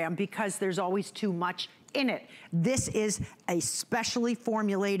program because there's always too much in it. This is a specially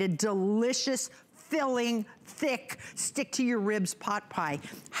formulated, delicious, filling, thick, stick to your ribs pot pie.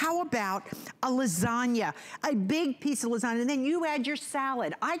 How about a lasagna, a big piece of lasagna, and then you add your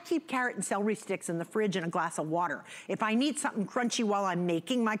salad. I keep carrot and celery sticks in the fridge and a glass of water. If I need something crunchy while I'm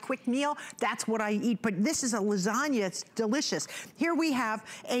making my quick meal, that's what I eat. But this is a lasagna, it's delicious. Here we have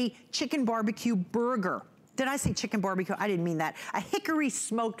a chicken barbecue burger. Did I say chicken barbecue? I didn't mean that. A hickory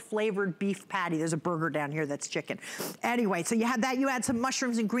smoked flavored beef patty. There's a burger down here that's chicken. Anyway, so you have that. You add some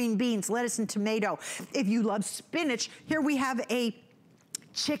mushrooms and green beans, lettuce and tomato. If you love spinach, here we have a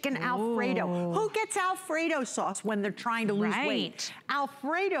chicken Alfredo. Who gets Alfredo sauce when they're trying to lose weight?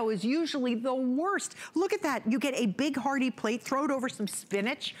 Alfredo is usually the worst. Look at that. You get a big hearty plate, throw it over some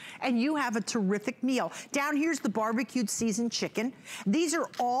spinach, and you have a terrific meal. Down here's the barbecued seasoned chicken. These are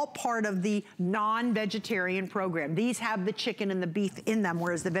all part of the non-vegetarian program. These have the chicken and the beef in them,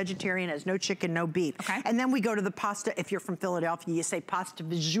 whereas the vegetarian has no chicken, no beef. And then we go to the pasta. If you're from Philadelphia, you say pasta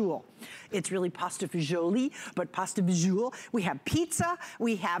visual. It's really pasta fagioli, but pasta visual. We have pizza.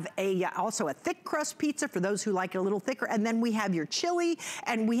 We have also a thick crust pizza for those who like it a little thicker. And then we have your chili,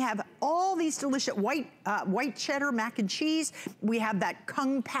 and we have all these delicious white cheddar mac and cheese. We have that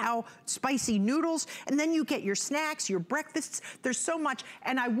Kung Pao spicy noodles. And then you get your snacks, your breakfasts. There's so much.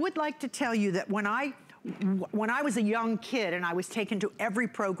 And I would like to tell you that when I was a young kid and I was taken to every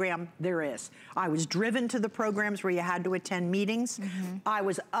program there is. I was driven to the programs where you had to attend meetings. I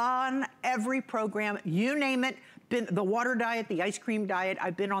was on every program, you name it. The water diet, the ice cream diet,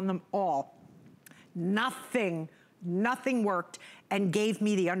 I've been on them all. Nothing worked and gave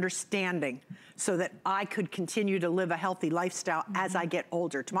me the understanding so that I could continue to live a healthy lifestyle as I get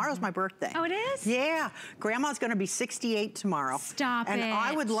older. Tomorrow's my birthday. Oh, it is? Yeah. Grandma's gonna be 68 tomorrow. Stop it. And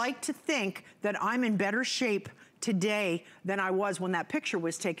I would like to think that I'm in better shape today than I was when that picture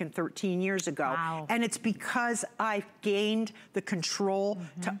was taken 13 years ago. Wow. And it's because I've gained the control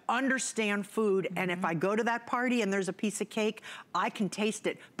to understand food. And if I go to that party and there's a piece of cake, I can taste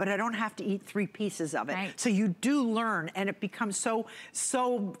it, but I don't have to eat 3 pieces of it. So you do learn, and it becomes so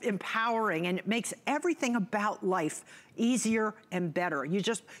empowering, and it makes everything about life easier and better. You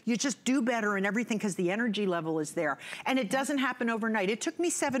just do better and everything because the energy level is there. And it doesn't happen overnight. It took me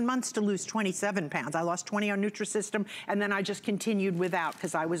 7 months to lose 27 pounds. I lost 20 on Nutrisystem, and then I just continued without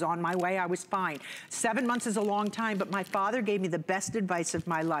because I was on my way, I was fine. 7 months is a long time, but my father gave me the best advice of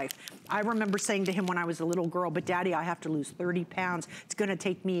my life. I remember saying to him when I was a little girl, but Daddy, I have to lose 30 pounds. It's gonna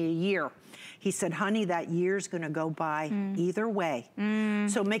take me a year. He said, honey, that year's gonna go by either way.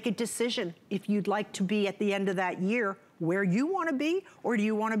 So make a decision if you'd like to be at the end of that year where you wanna be, or do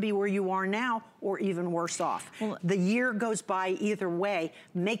you wanna be where you are now, or even worse off? Well, the year goes by either way.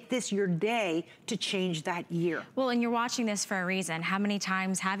 Make this your day to change that year. Well, and you're watching this for a reason. How many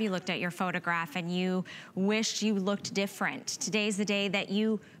times have you looked at your photograph and you wished you looked different? Today's the day that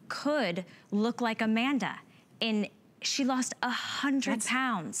you could look like Amanda. She lost 100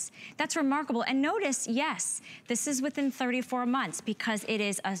 pounds. That's remarkable. And notice, yes, this is within 34 months because it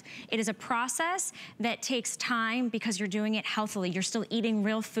is a process that takes time because you're doing it healthily. You're still eating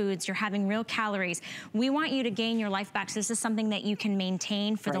real foods. You're having real calories. We want you to gain your life back. So this is something that you can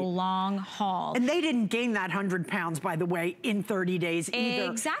maintain for the long haul. And they didn't gain that 100 pounds, by the way, in 30 days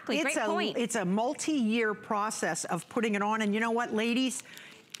either. Exactly, great point. It's a multi-year process of putting it on. And you know what, ladies?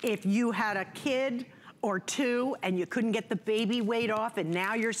 If you had a kid or two and you couldn't get the baby weight off and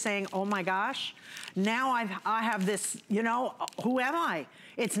now you're saying, oh my gosh, now I have this, you know, who am I?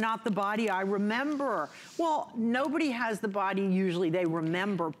 It's not the body I remember. Well, nobody has the body usually they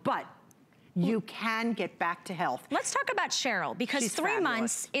remember, but you can get back to health. Let's talk about Cheryl, because She's 3 fabulous.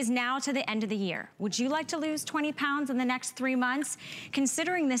 months is now to the end of the year. Would you like to lose 20 pounds in the next 3 months?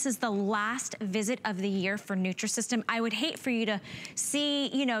 Considering this is the last visit of the year for Nutrisystem, I would hate for you to see,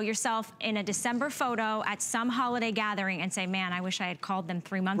 you know, yourself in a December photo at some holiday gathering and say, man, I wish I had called them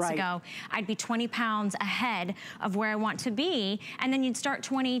 3 months ago. I'd be 20 pounds ahead of where I want to be. And then you'd start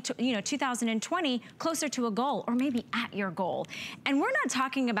 2020 closer to a goal, or maybe at your goal. And we're not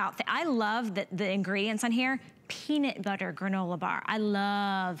talking about, I love the ingredients on here. Peanut butter granola bar. I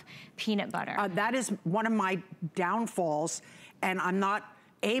love peanut butter. That is one of my downfalls, and I'm not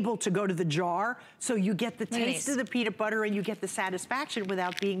able to go to the jar, so you get the taste of the peanut butter and you get the satisfaction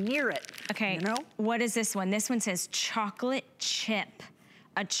without being near it. Okay, you know? What is this one? This one says chocolate chip.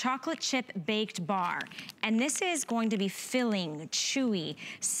 A chocolate chip baked bar. And this is going to be filling, chewy,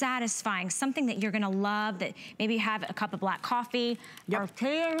 satisfying, something that you're gonna love, that maybe you have a cup of black coffee or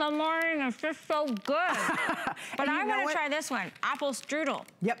tea in the morning. It's just so good. But I wanna try this one, apple strudel.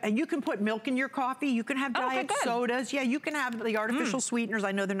 Yep, and you can put milk in your coffee. You can have diet sodas. Yeah, you can have the artificial sweeteners.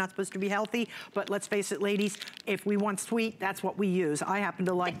 I know they're not supposed to be healthy, but let's face it, ladies, if we want sweet, that's what we use. I happen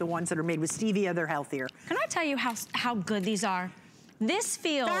to like the ones that are made with stevia. They're healthier. Can I tell you how good these are? This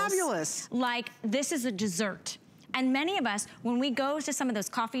feels fabulous. Like this is a dessert. And many of us, when we go to some of those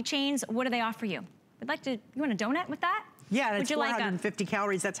coffee chains, what do they offer you? We'd like to, you want a donut with that? Yeah, and it's 450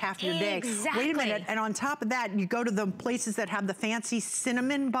 calories, that's half your day. Exactly. Wait a minute, and on top of that, you go to the places that have the fancy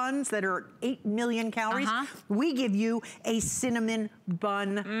cinnamon buns that are 8 million calories. We give you a cinnamon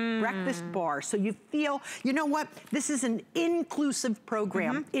bun breakfast bar. So you feel, you know what? This is an inclusive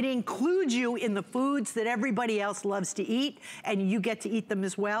program. It includes you in the foods that everybody else loves to eat, and you get to eat them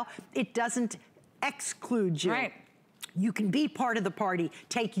as well. It doesn't exclude you. Right. You can be part of the party.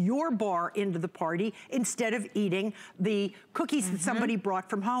 Take your bar into the party instead of eating the cookies that somebody brought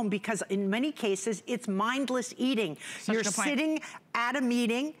from home, because in many cases, it's mindless eating. You're sitting at a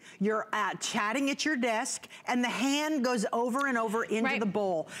meeting, you're chatting at your desk, and the hand goes over and over into the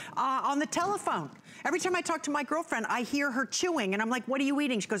bowl. On the telephone, every time I talk to my girlfriend, I hear her chewing, and I'm like, what are you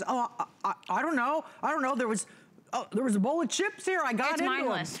eating? She goes, oh, I don't know. I don't know. There was a bowl of chips here. I got into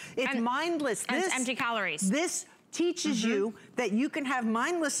mindless. It's mindless. And it's empty calories. This teaches you that you can have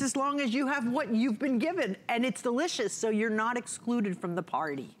mindless as long as you have what you've been given, and it's delicious, so you're not excluded from the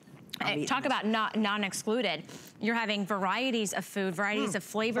party. Talk about non-excluded. You're having varieties of food, varieties of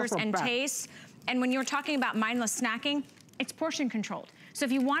flavors and tastes, and when you're talking about mindless snacking, it's portion controlled. So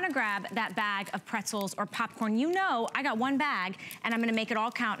if you want to grab that bag of pretzels or popcorn, you know I got one bag and I'm going to make it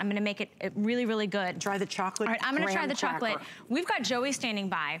all count. I'm going to make it really, really good. Try the chocolate. All right, I'm going to try the chocolate. We've got Joey standing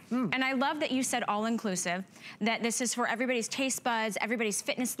by, and I love that you said all-inclusive, that this is for everybody's taste buds, everybody's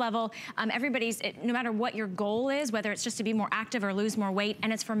fitness level, everybody's, no matter what your goal is, whether it's just to be more active or lose more weight,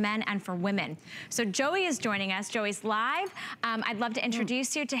 and it's for men and for women. So Joey is joining us. Joey's live. I'd love to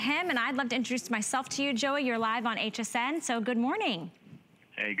introduce you to him, and I'd love to introduce myself to you. Joey, you're live on HSN, so good morning.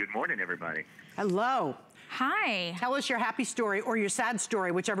 Hey, good morning, everybody. Hello. Hi. Tell us your happy story or your sad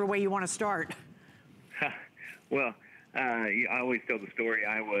story, whichever way you want to start. Well, I always tell the story.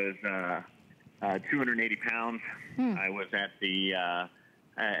 I was 280 pounds. I was at the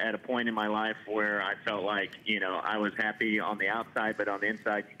at a point in my life where I felt like, you know, I was happy on the outside, but on the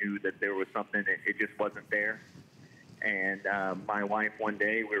inside, you knew that there was something that it just wasn't there. And my wife, one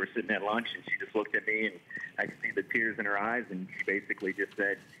day, we were sitting at lunch, and she just looked at me, and I could see the tears in her eyes, and she basically just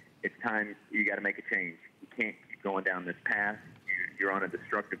said, it's time, you got to make a change. You can't keep going down this path. You're on a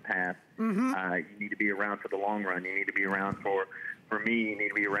destructive path. You need to be around for the long run. You need to be around for me. You need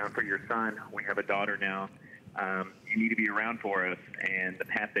to be around for your son. We have a daughter now. You need to be around for us. And the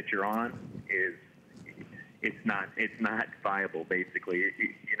path that you're on it's not viable, basically.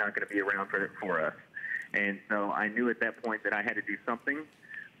 You're not going to be around for us. And so I knew at that point that I had to do something.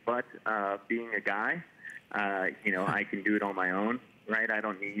 But being a guy, you know, I can do it on my own, right? I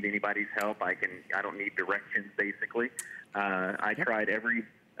don't need anybody's help. I don't need directions, basically. I tried every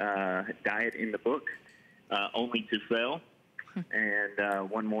diet in the book, only to fail. And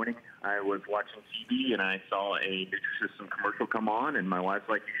one morning I was watching TV and I saw a Nutrisystem commercial come on, and my wife's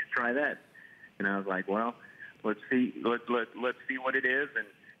like, "You should try that." And I was like, "Well, let's see what it is." And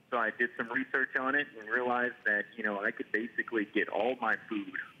so I did some research on it and realized that, you know, I could basically get all my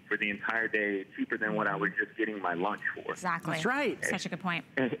food for the entire day cheaper than what I was just getting my lunch for. Exactly. That's right. Such a good point.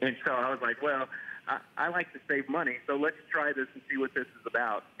 And so I was like, well, I like to save money, so let's try this and see what this is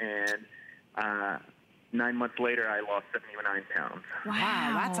about. And 9 months later, I lost 79 pounds.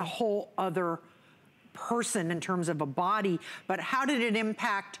 Wow, that's a whole other person in terms of a body. But how did it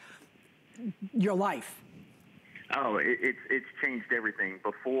impact your life? Oh, it's changed everything.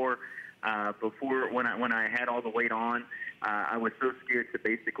 Before when I had all the weight on, I was so scared to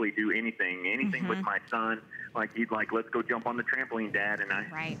basically do anything with my son. Like, he'd like, let's go jump on the trampoline, Dad. And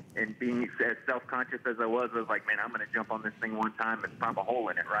and being as self-conscious as I was like, man, I'm going to jump on this thing one time and pop a hole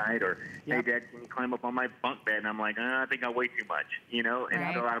in it, right? Or, hey, Dad, can you climb up on my bunk bed? And I'm like, I think I weigh too much, you know?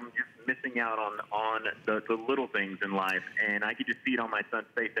 And so I'm just missing out on the little things in life. And I could just see it on my son's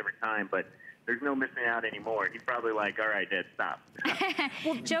face every time, but there's no missing out anymore. He's probably like, all right, Dad, stop.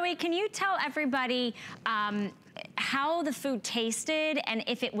 Well, Joey, can you tell everybody how the food tasted and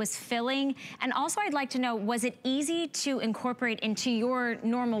if it was filling? And also, I'd like to know, was it easy to incorporate into your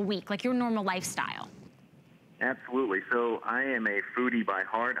normal week, like your normal lifestyle? Absolutely. So I am a foodie by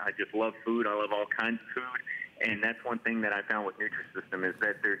heart. I just love food. I love all kinds of food. And that's one thing that I found with Nutrisystem is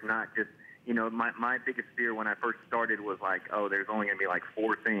that there's not just, you know, my biggest fear when I first started was like, oh, there's only going to be like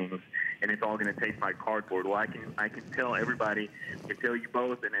 4 things, and it's all going to taste like cardboard. Well, I can tell everybody, I can tell you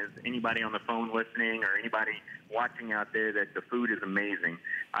both, and as anybody on the phone listening or anybody watching out there, that the food is amazing.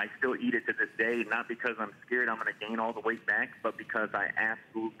 I still eat it to this day, not because I'm scared I'm going to gain all the weight back, but because I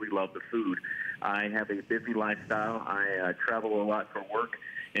absolutely love the food. I have a busy lifestyle. I travel a lot for work,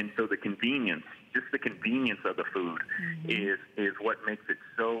 and so the convenience, just the convenience of the food is what makes it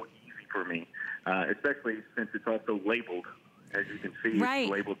so easy for me, especially since it's also labeled. As you can see, it's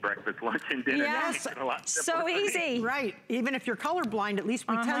labeled breakfast, lunch, and dinner. Yes, so easy. Right. Even if you're colorblind, at least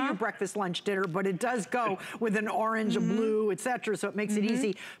we tell you breakfast, lunch, dinner, but it does go with an orange, a blue, etc. So it makes it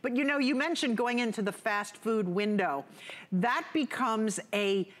easy. But you know, you mentioned going into the fast food window. That becomes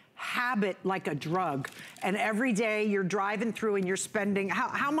a habit like a drug. And every day you're driving through and you're spending,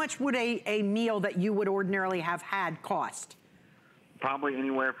 how much would a meal that you would ordinarily have had cost? Probably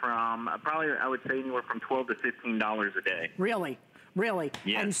anywhere from, I would say anywhere from $12 to $15 a day. Really? Really?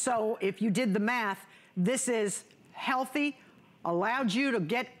 Yes. And so if you did the math, this is healthy, allowed you to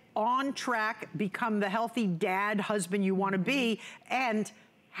get on track, become the healthy dad, husband you want to be, and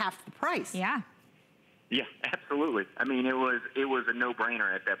half the price. Yeah. Yeah, absolutely. I mean, it was a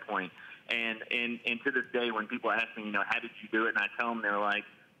no-brainer at that point. And to this day, when people ask me, you know, how did you do it? And I tell them, they're like,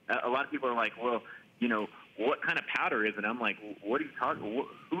 a lot of people are like, well, you know, what kind of powder is it? I'm like, what are you talking?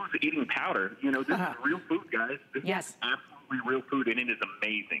 Who's eating powder? You know, this is real food, guys. This is absolutely real food, and it is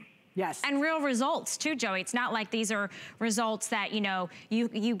amazing. Yes. And real results too, Joey. It's not like these are results that, you know,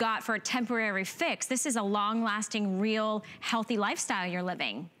 you got for a temporary fix. This is a long-lasting, real, healthy lifestyle you're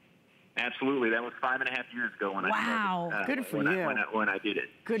living. Absolutely. That was 5.5 years ago when I started. Good for you. When I did it.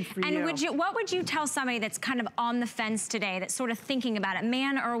 Good for you. And what would you tell somebody that's kind of on the fence today, that's sort of thinking about it,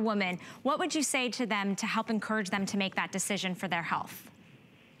 man or a woman? What would you say to them to help encourage them to make that decision for their health?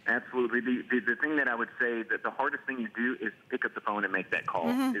 Absolutely. The thing that I would say that the hardest thing you do is pick up the phone and make that call,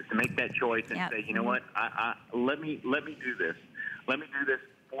 is to make that choice and say, you know what, let me do this. Let me do this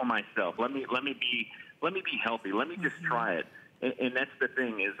for myself. Let me be healthy. Let me just try it. And that's the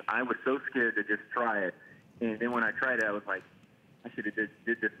thing is I was so scared to just try it. And then when I tried it, I was like, I should have did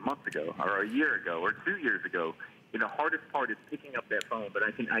this months ago or a year ago or 2 years ago. And the hardest part is picking up that phone, but I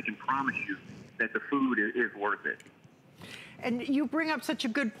can promise you that the food is worth it. And you bring up such a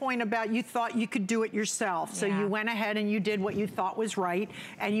good point about you thought you could do it yourself. So you went ahead and you did what you thought was right,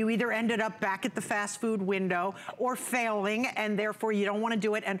 and you either ended up back at the fast food window or failing, and therefore you don't want to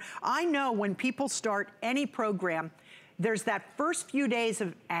do it. And I know when people start any program, there's that first few days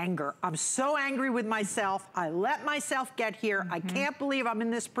of anger. I'm so angry with myself. I let myself get here. I can't believe I'm in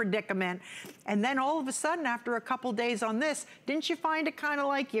this predicament. And then all of a sudden, after a couple days on this, didn't you find it kind of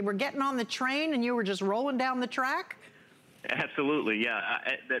like you were getting on the train and you were just rolling down the track? Absolutely, yeah.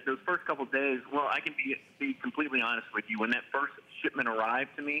 Those first couple days, well, I can be completely honest with you. When that first shipment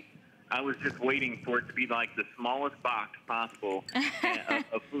arrived to me, I was just waiting for it to be like the smallest box possible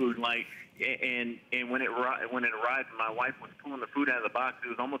of food. Like, and when it arrived, and my wife was pulling the food out of the box, it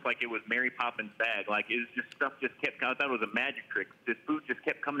was almost like it was Mary Poppins' bag. Like, it was just stuff just kept. I thought it was a magic trick. This food just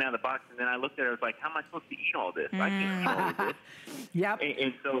kept coming out of the box, and then I looked at it. I was like, how am I supposed to eat all this? I can't eat all of this. Yep.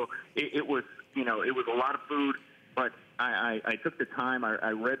 And so it was, you know, it was a lot of food, but I took the time.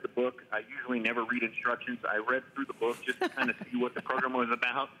 I read the book. I usually never read instructions. I read through the book just to kind of see what the program was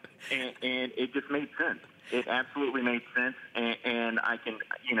about, and it just made sense. It absolutely made sense, and I can,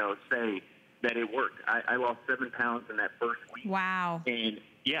 you know, say that it worked. I lost 7 pounds in that first week. Wow. And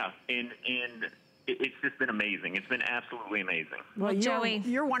yeah, and it's just been amazing. It's been absolutely amazing. Well, Joey,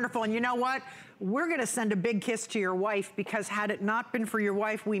 you're wonderful. And you know what? We're going to send a big kiss to your wife, because had it not been for your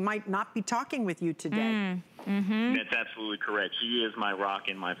wife, we might not be talking with you today. That's absolutely correct. She is my rock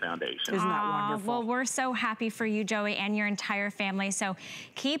and my foundation. Isn't that wonderful? Well, we're so happy for you, Joey, and your entire family. So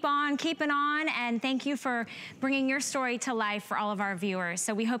keep on keeping on, and thank you for bringing your story to life for all of our viewers.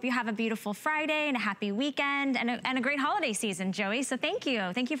 So we hope you have a beautiful Friday and a happy weekend and a great holiday season, Joey. So thank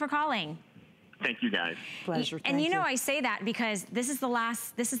you. Thank you for calling. Thank you, guys. Pleasure. And you know, I say that because this is the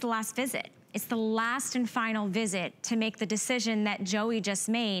last visit. It's the last and final visit to make the decision that Joey just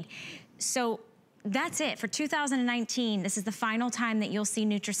made. So that's it for 2019. This is the final time that you'll see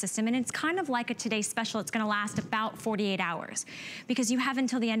Nutrisystem, and it's kind of like a Today Special. It's going to last about 48 hours because you have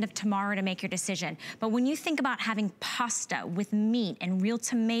until the end of tomorrow to make your decision. But when you think about having pasta with meat and real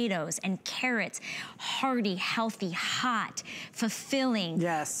tomatoes and carrots, hearty, healthy, hot, fulfilling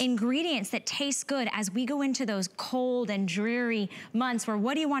ingredients that taste good as we go into those cold and dreary months where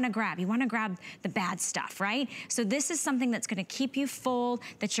what do you want to grab? You want to grab the bad stuff, right? So this is something that's going to keep you full,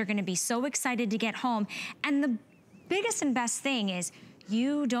 that you're going to be so excited to get home. And the biggest and best thing is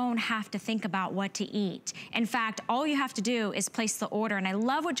you don't have to think about what to eat. In fact, all you have to do is place the order. And I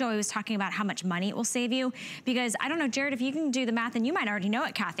love what Joey was talking about, how much money it will save you. Because I don't know, Jared, if you can do the math, and you might already know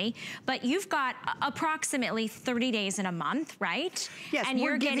it, Kathy, but you've got approximately 30 days in a month, right? Yes, and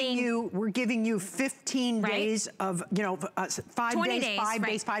we're giving you 15 days of, you know, 5 days, 5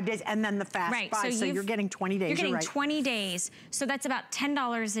 days, 5 days, and then the fast 5. So you're getting 20 days. You're getting 20 days. So that's about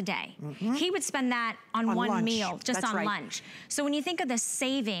 $10 a day. He would spend that on one lunch. meal, just on lunch. So when you think of the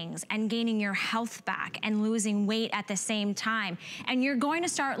savings and gaining your health back and losing weight at the same time, and you're going to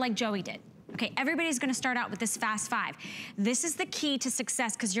start like Joey did. Okay, everybody's gonna start out with this fast 5. This is the key to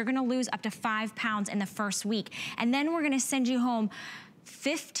success, because you're gonna lose up to 5 pounds in the first week. And then we're gonna send you home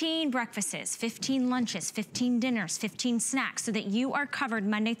 15 breakfasts, 15 lunches, 15 dinners, 15 snacks, so that you are covered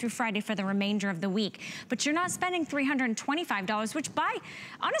Monday through Friday for the remainder of the week. But you're not spending $325, which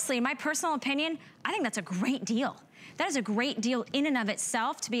honestly, in my personal opinion, I think that's a great deal. That is a great deal in and of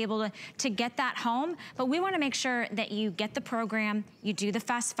itself to be able to get that home. But we want to make sure that you get the program, you do the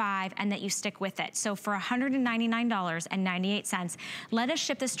fast 5, and that you stick with it. So for $199.98, let us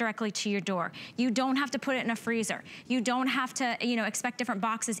ship this directly to your door. You don't have to put it in a freezer. You don't have to, you know, expect different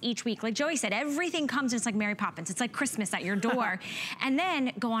boxes each week. Like Joey said, everything comes, it's like Mary Poppins. It's like Christmas at your door. And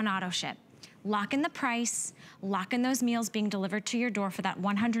then go on auto ship. Lock in the price, lock in those meals being delivered to your door for that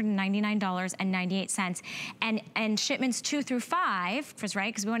 $199.98. And shipments 2 through 5,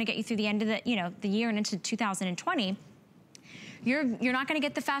 right? Because we want to get you through the end of the, you know, the year and into 2020. You're not gonna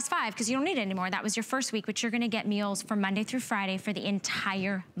get the fast 5 because you don't need it anymore. That was your first week, but you're gonna get meals from Monday through Friday for the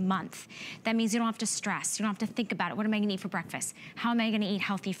entire month. That means you don't have to stress. You don't have to think about it. What am I gonna eat for breakfast? How am I gonna eat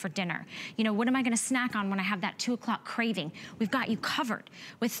healthy for dinner? You know, what am I gonna snack on when I have that 2 o'clock craving? We've got you covered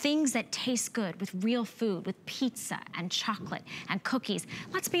with things that taste good, with real food, with pizza and chocolate and cookies.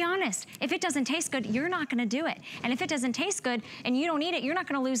 Let's be honest, if it doesn't taste good, you're not gonna do it. And if it doesn't taste good and you don't eat it, you're not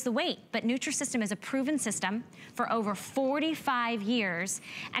gonna lose the weight. But Nutrisystem is a proven system for over 45 5 years.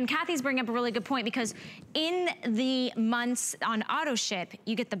 And Kathy's bringing up a really good point, because in the months on auto ship,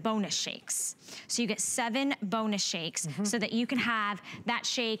 you get the bonus shakes. So you get 7 bonus shakes so that you can have that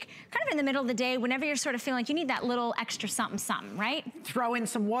shake kind of in the middle of the day whenever you're sort of feeling like you need that little extra something, something, right? Throw in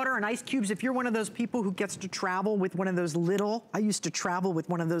some water and ice cubes. If you're one of those people who gets to travel with one of those little, I used to travel with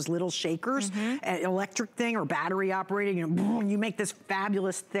one of those little shakers, an electric thing or battery operating, and boom, you make this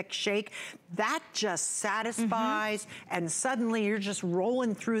fabulous thick shake. That just satisfies, and suddenly you're just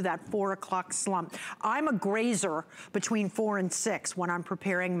rolling through that 4 o'clock slump. I'm a grazer between 4 and 6 when I'm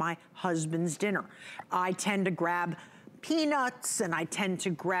preparing my husband's dinner. I tend to grab peanuts and I tend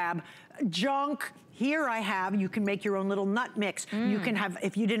to grab junk. Here I have, you can make your own little nut mix. You can have,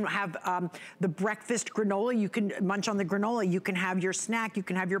 if you didn't have the breakfast granola, you can munch on the granola. You can have your snack, you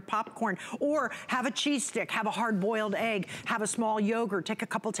can have your popcorn, or have a cheese stick, have a hard-boiled egg, have a small yogurt, take a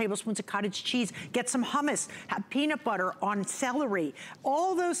couple tablespoons of cottage cheese, get some hummus, have peanut butter on celery.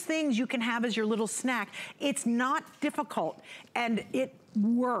 All those things you can have as your little snack. It's not difficult, and it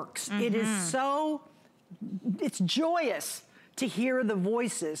works. It is so, it's joyous to hear the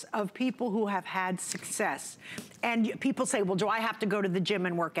voices of people who have had success. And people say, well, do I have to go to the gym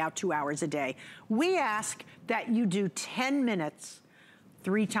and work out 2 hours a day? We ask that you do 10 minutes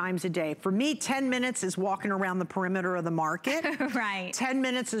 3 times a day. For me, 10 minutes is walking around the perimeter of the market. Right. 10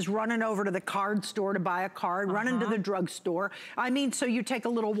 minutes is running over to the card store to buy a card, running to the drugstore. I mean, so you take a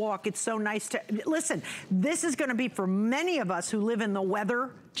little walk. It's so nice to, listen, this is gonna be for many of us who live in the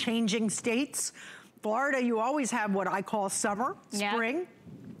weather changing states. Florida, you always have what I call summer, spring.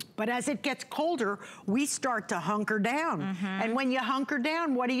 But as it gets colder, we start to hunker down. And when you hunker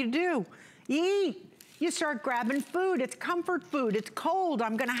down, what do? You eat. You start grabbing food. It's comfort food. It's cold.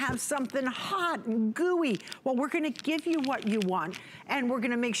 I'm gonna have something hot and gooey. Well, we're gonna give you what you want, and we're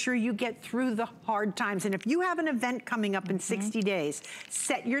gonna make sure you get through the hard times. And if you have an event coming up in 60 days,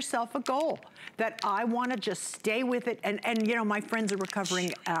 set yourself a goal that I wanna just stay with it. And you know, my friend's a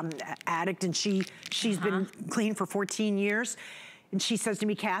recovering addict, and she's been clean for 14 years. And she says to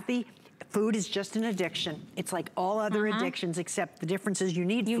me, Kathy, food is just an addiction. It's like all other addictions, except the difference is you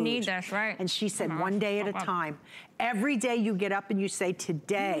need food. You need this, right. And she said, one day at a time. Every day you get up and you say,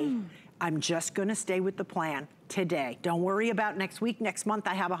 today, I'm just gonna stay with the plan. Today. Don't worry about next week, next month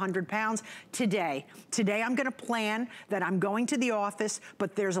I have 100 pounds. Today I'm gonna plan that I'm going to the office,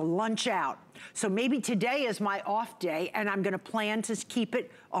 but there's a lunch out. So maybe today is my off day, and I'm gonna plan to keep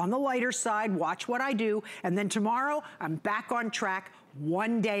it on the lighter side, watch what I do, and then tomorrow I'm back on track,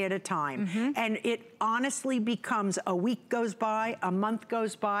 one day at a time. And it honestly becomes, a week goes by, a month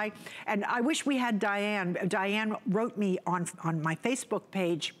goes by, and I wish we had Diane. Diane wrote me on my Facebook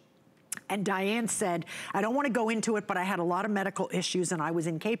page, and Diane said, I don't want to go into it, but I had a lot of medical issues and I was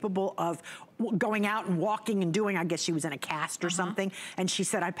incapable of going out and walking and doing, I guess she was in a cast or something. And she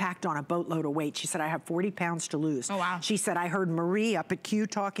said, I packed on a boatload of weight. She said, I have 40 pounds to lose. Oh, wow. She said, I heard Marie up at Q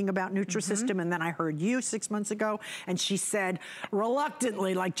talking about Nutrisystem, and then I heard you 6 months ago. And she said,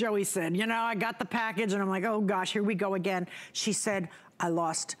 reluctantly, like Joey said, you know, I got the package and I'm like, oh gosh, here we go again. She said, I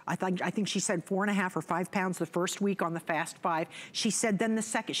lost, I think she said 4.5 or 5 pounds the first week on the Fast 5. She said then the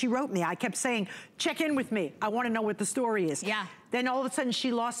second, she wrote me, I kept saying, check in with me. I want to know what the story is. Yeah. Then all of a sudden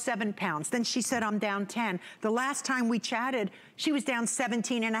she lost 7 pounds. Then she said, I'm down 10. The last time we chatted, she was down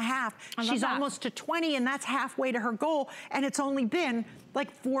 17 and a half. She's almost to 20, and that's halfway to her goal. And it's only been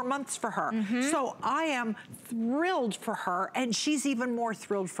like 4 months for her. So I am thrilled for her, and she's even more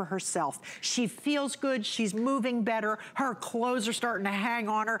thrilled for herself. She feels good, she's moving better, her clothes are starting to hang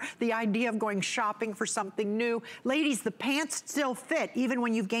on her, the idea of going shopping for something new. Ladies, the pants still fit, even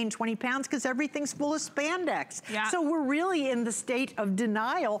when you've gained 20 pounds, because everything's full of spandex. So we're really in the state of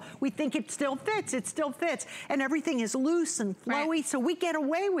denial. We think it still fits, and everything is loose and flowy, so we get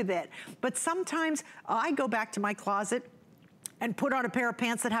away with it. But sometimes I go back to my closet and put on a pair of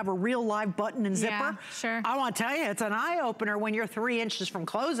pants that have a real live button and zipper. I want to tell you, it's an eye-opener when you're 3 inches from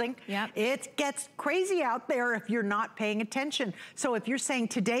closing. It gets crazy out there if you're not paying attention. So if you're saying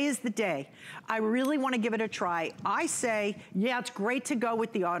today is the day, I really want to give it a try. I say, yeah, it's great to go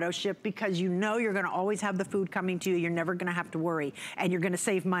with the auto ship because you know you're going to always have the food coming to you. You're never going to have to worry, and you're going to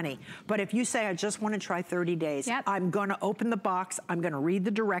save money. But if you say, I just want to try 30 days, I'm going to open the box, I'm going to read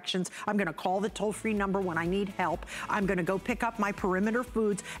the directions, I'm going to call the toll-free number when I need help, I'm going to go pick up my perimeter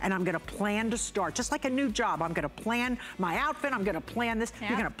foods, and I'm gonna plan to start. Just like a new job, I'm gonna plan my outfit, I'm gonna plan this,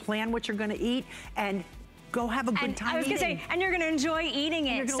 you're gonna plan what you're gonna eat, and go have a good time. I was gonna say, and you're gonna enjoy eating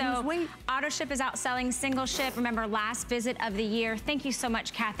it. So auto ship is outselling single ship. Remember, last visit of the year. Thank you so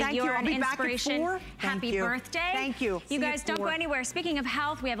much, Kathy. You're an inspiration. Happy birthday. Thank you. You guys don't go anywhere. Speaking of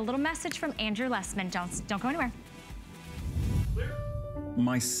health, we have a little message from Andrew Lessman. Don't go anywhere.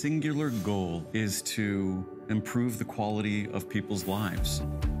 My singular goal is to improve the quality of people's lives.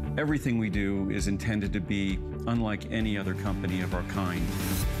 Everything we do is intended to be unlike any other company of our kind.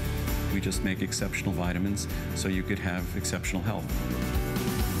 We just make exceptional vitamins so you could have exceptional health.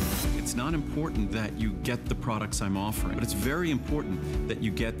 It's not important that you get the products I'm offering, but it's very important that you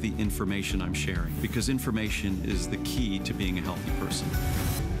get the information I'm sharing, because information is the key to being a healthy person.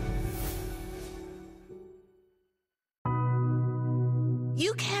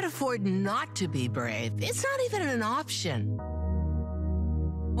 You can't afford not to be brave. It's not even an option.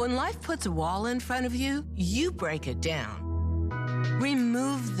 When life puts a wall in front of you, you break it down.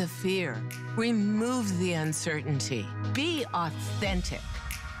 Remove the fear. Remove the uncertainty. Be authentic.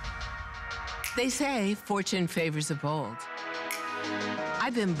 They say fortune favors the bold.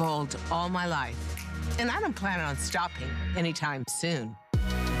 I've been bold all my life, and I don't plan on stopping anytime soon.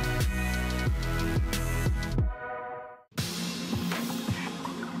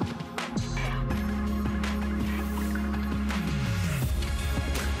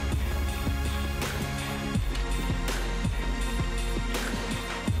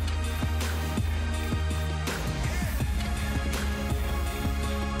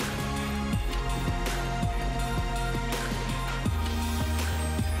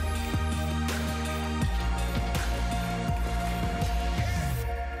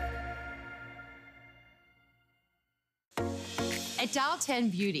 At Dial 10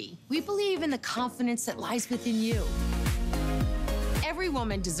 Beauty, we believe in the confidence that lies within you. Every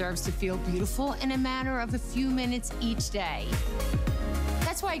woman deserves to feel beautiful in a matter of a few minutes each day.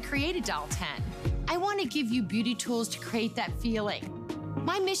 That's why I created Dial 10. I want to give you beauty tools to create that feeling.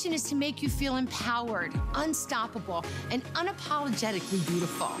 My mission is to make you feel empowered, unstoppable, and unapologetically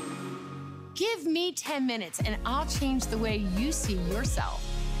beautiful. Give me 10 minutes and I'll change the way you see yourself.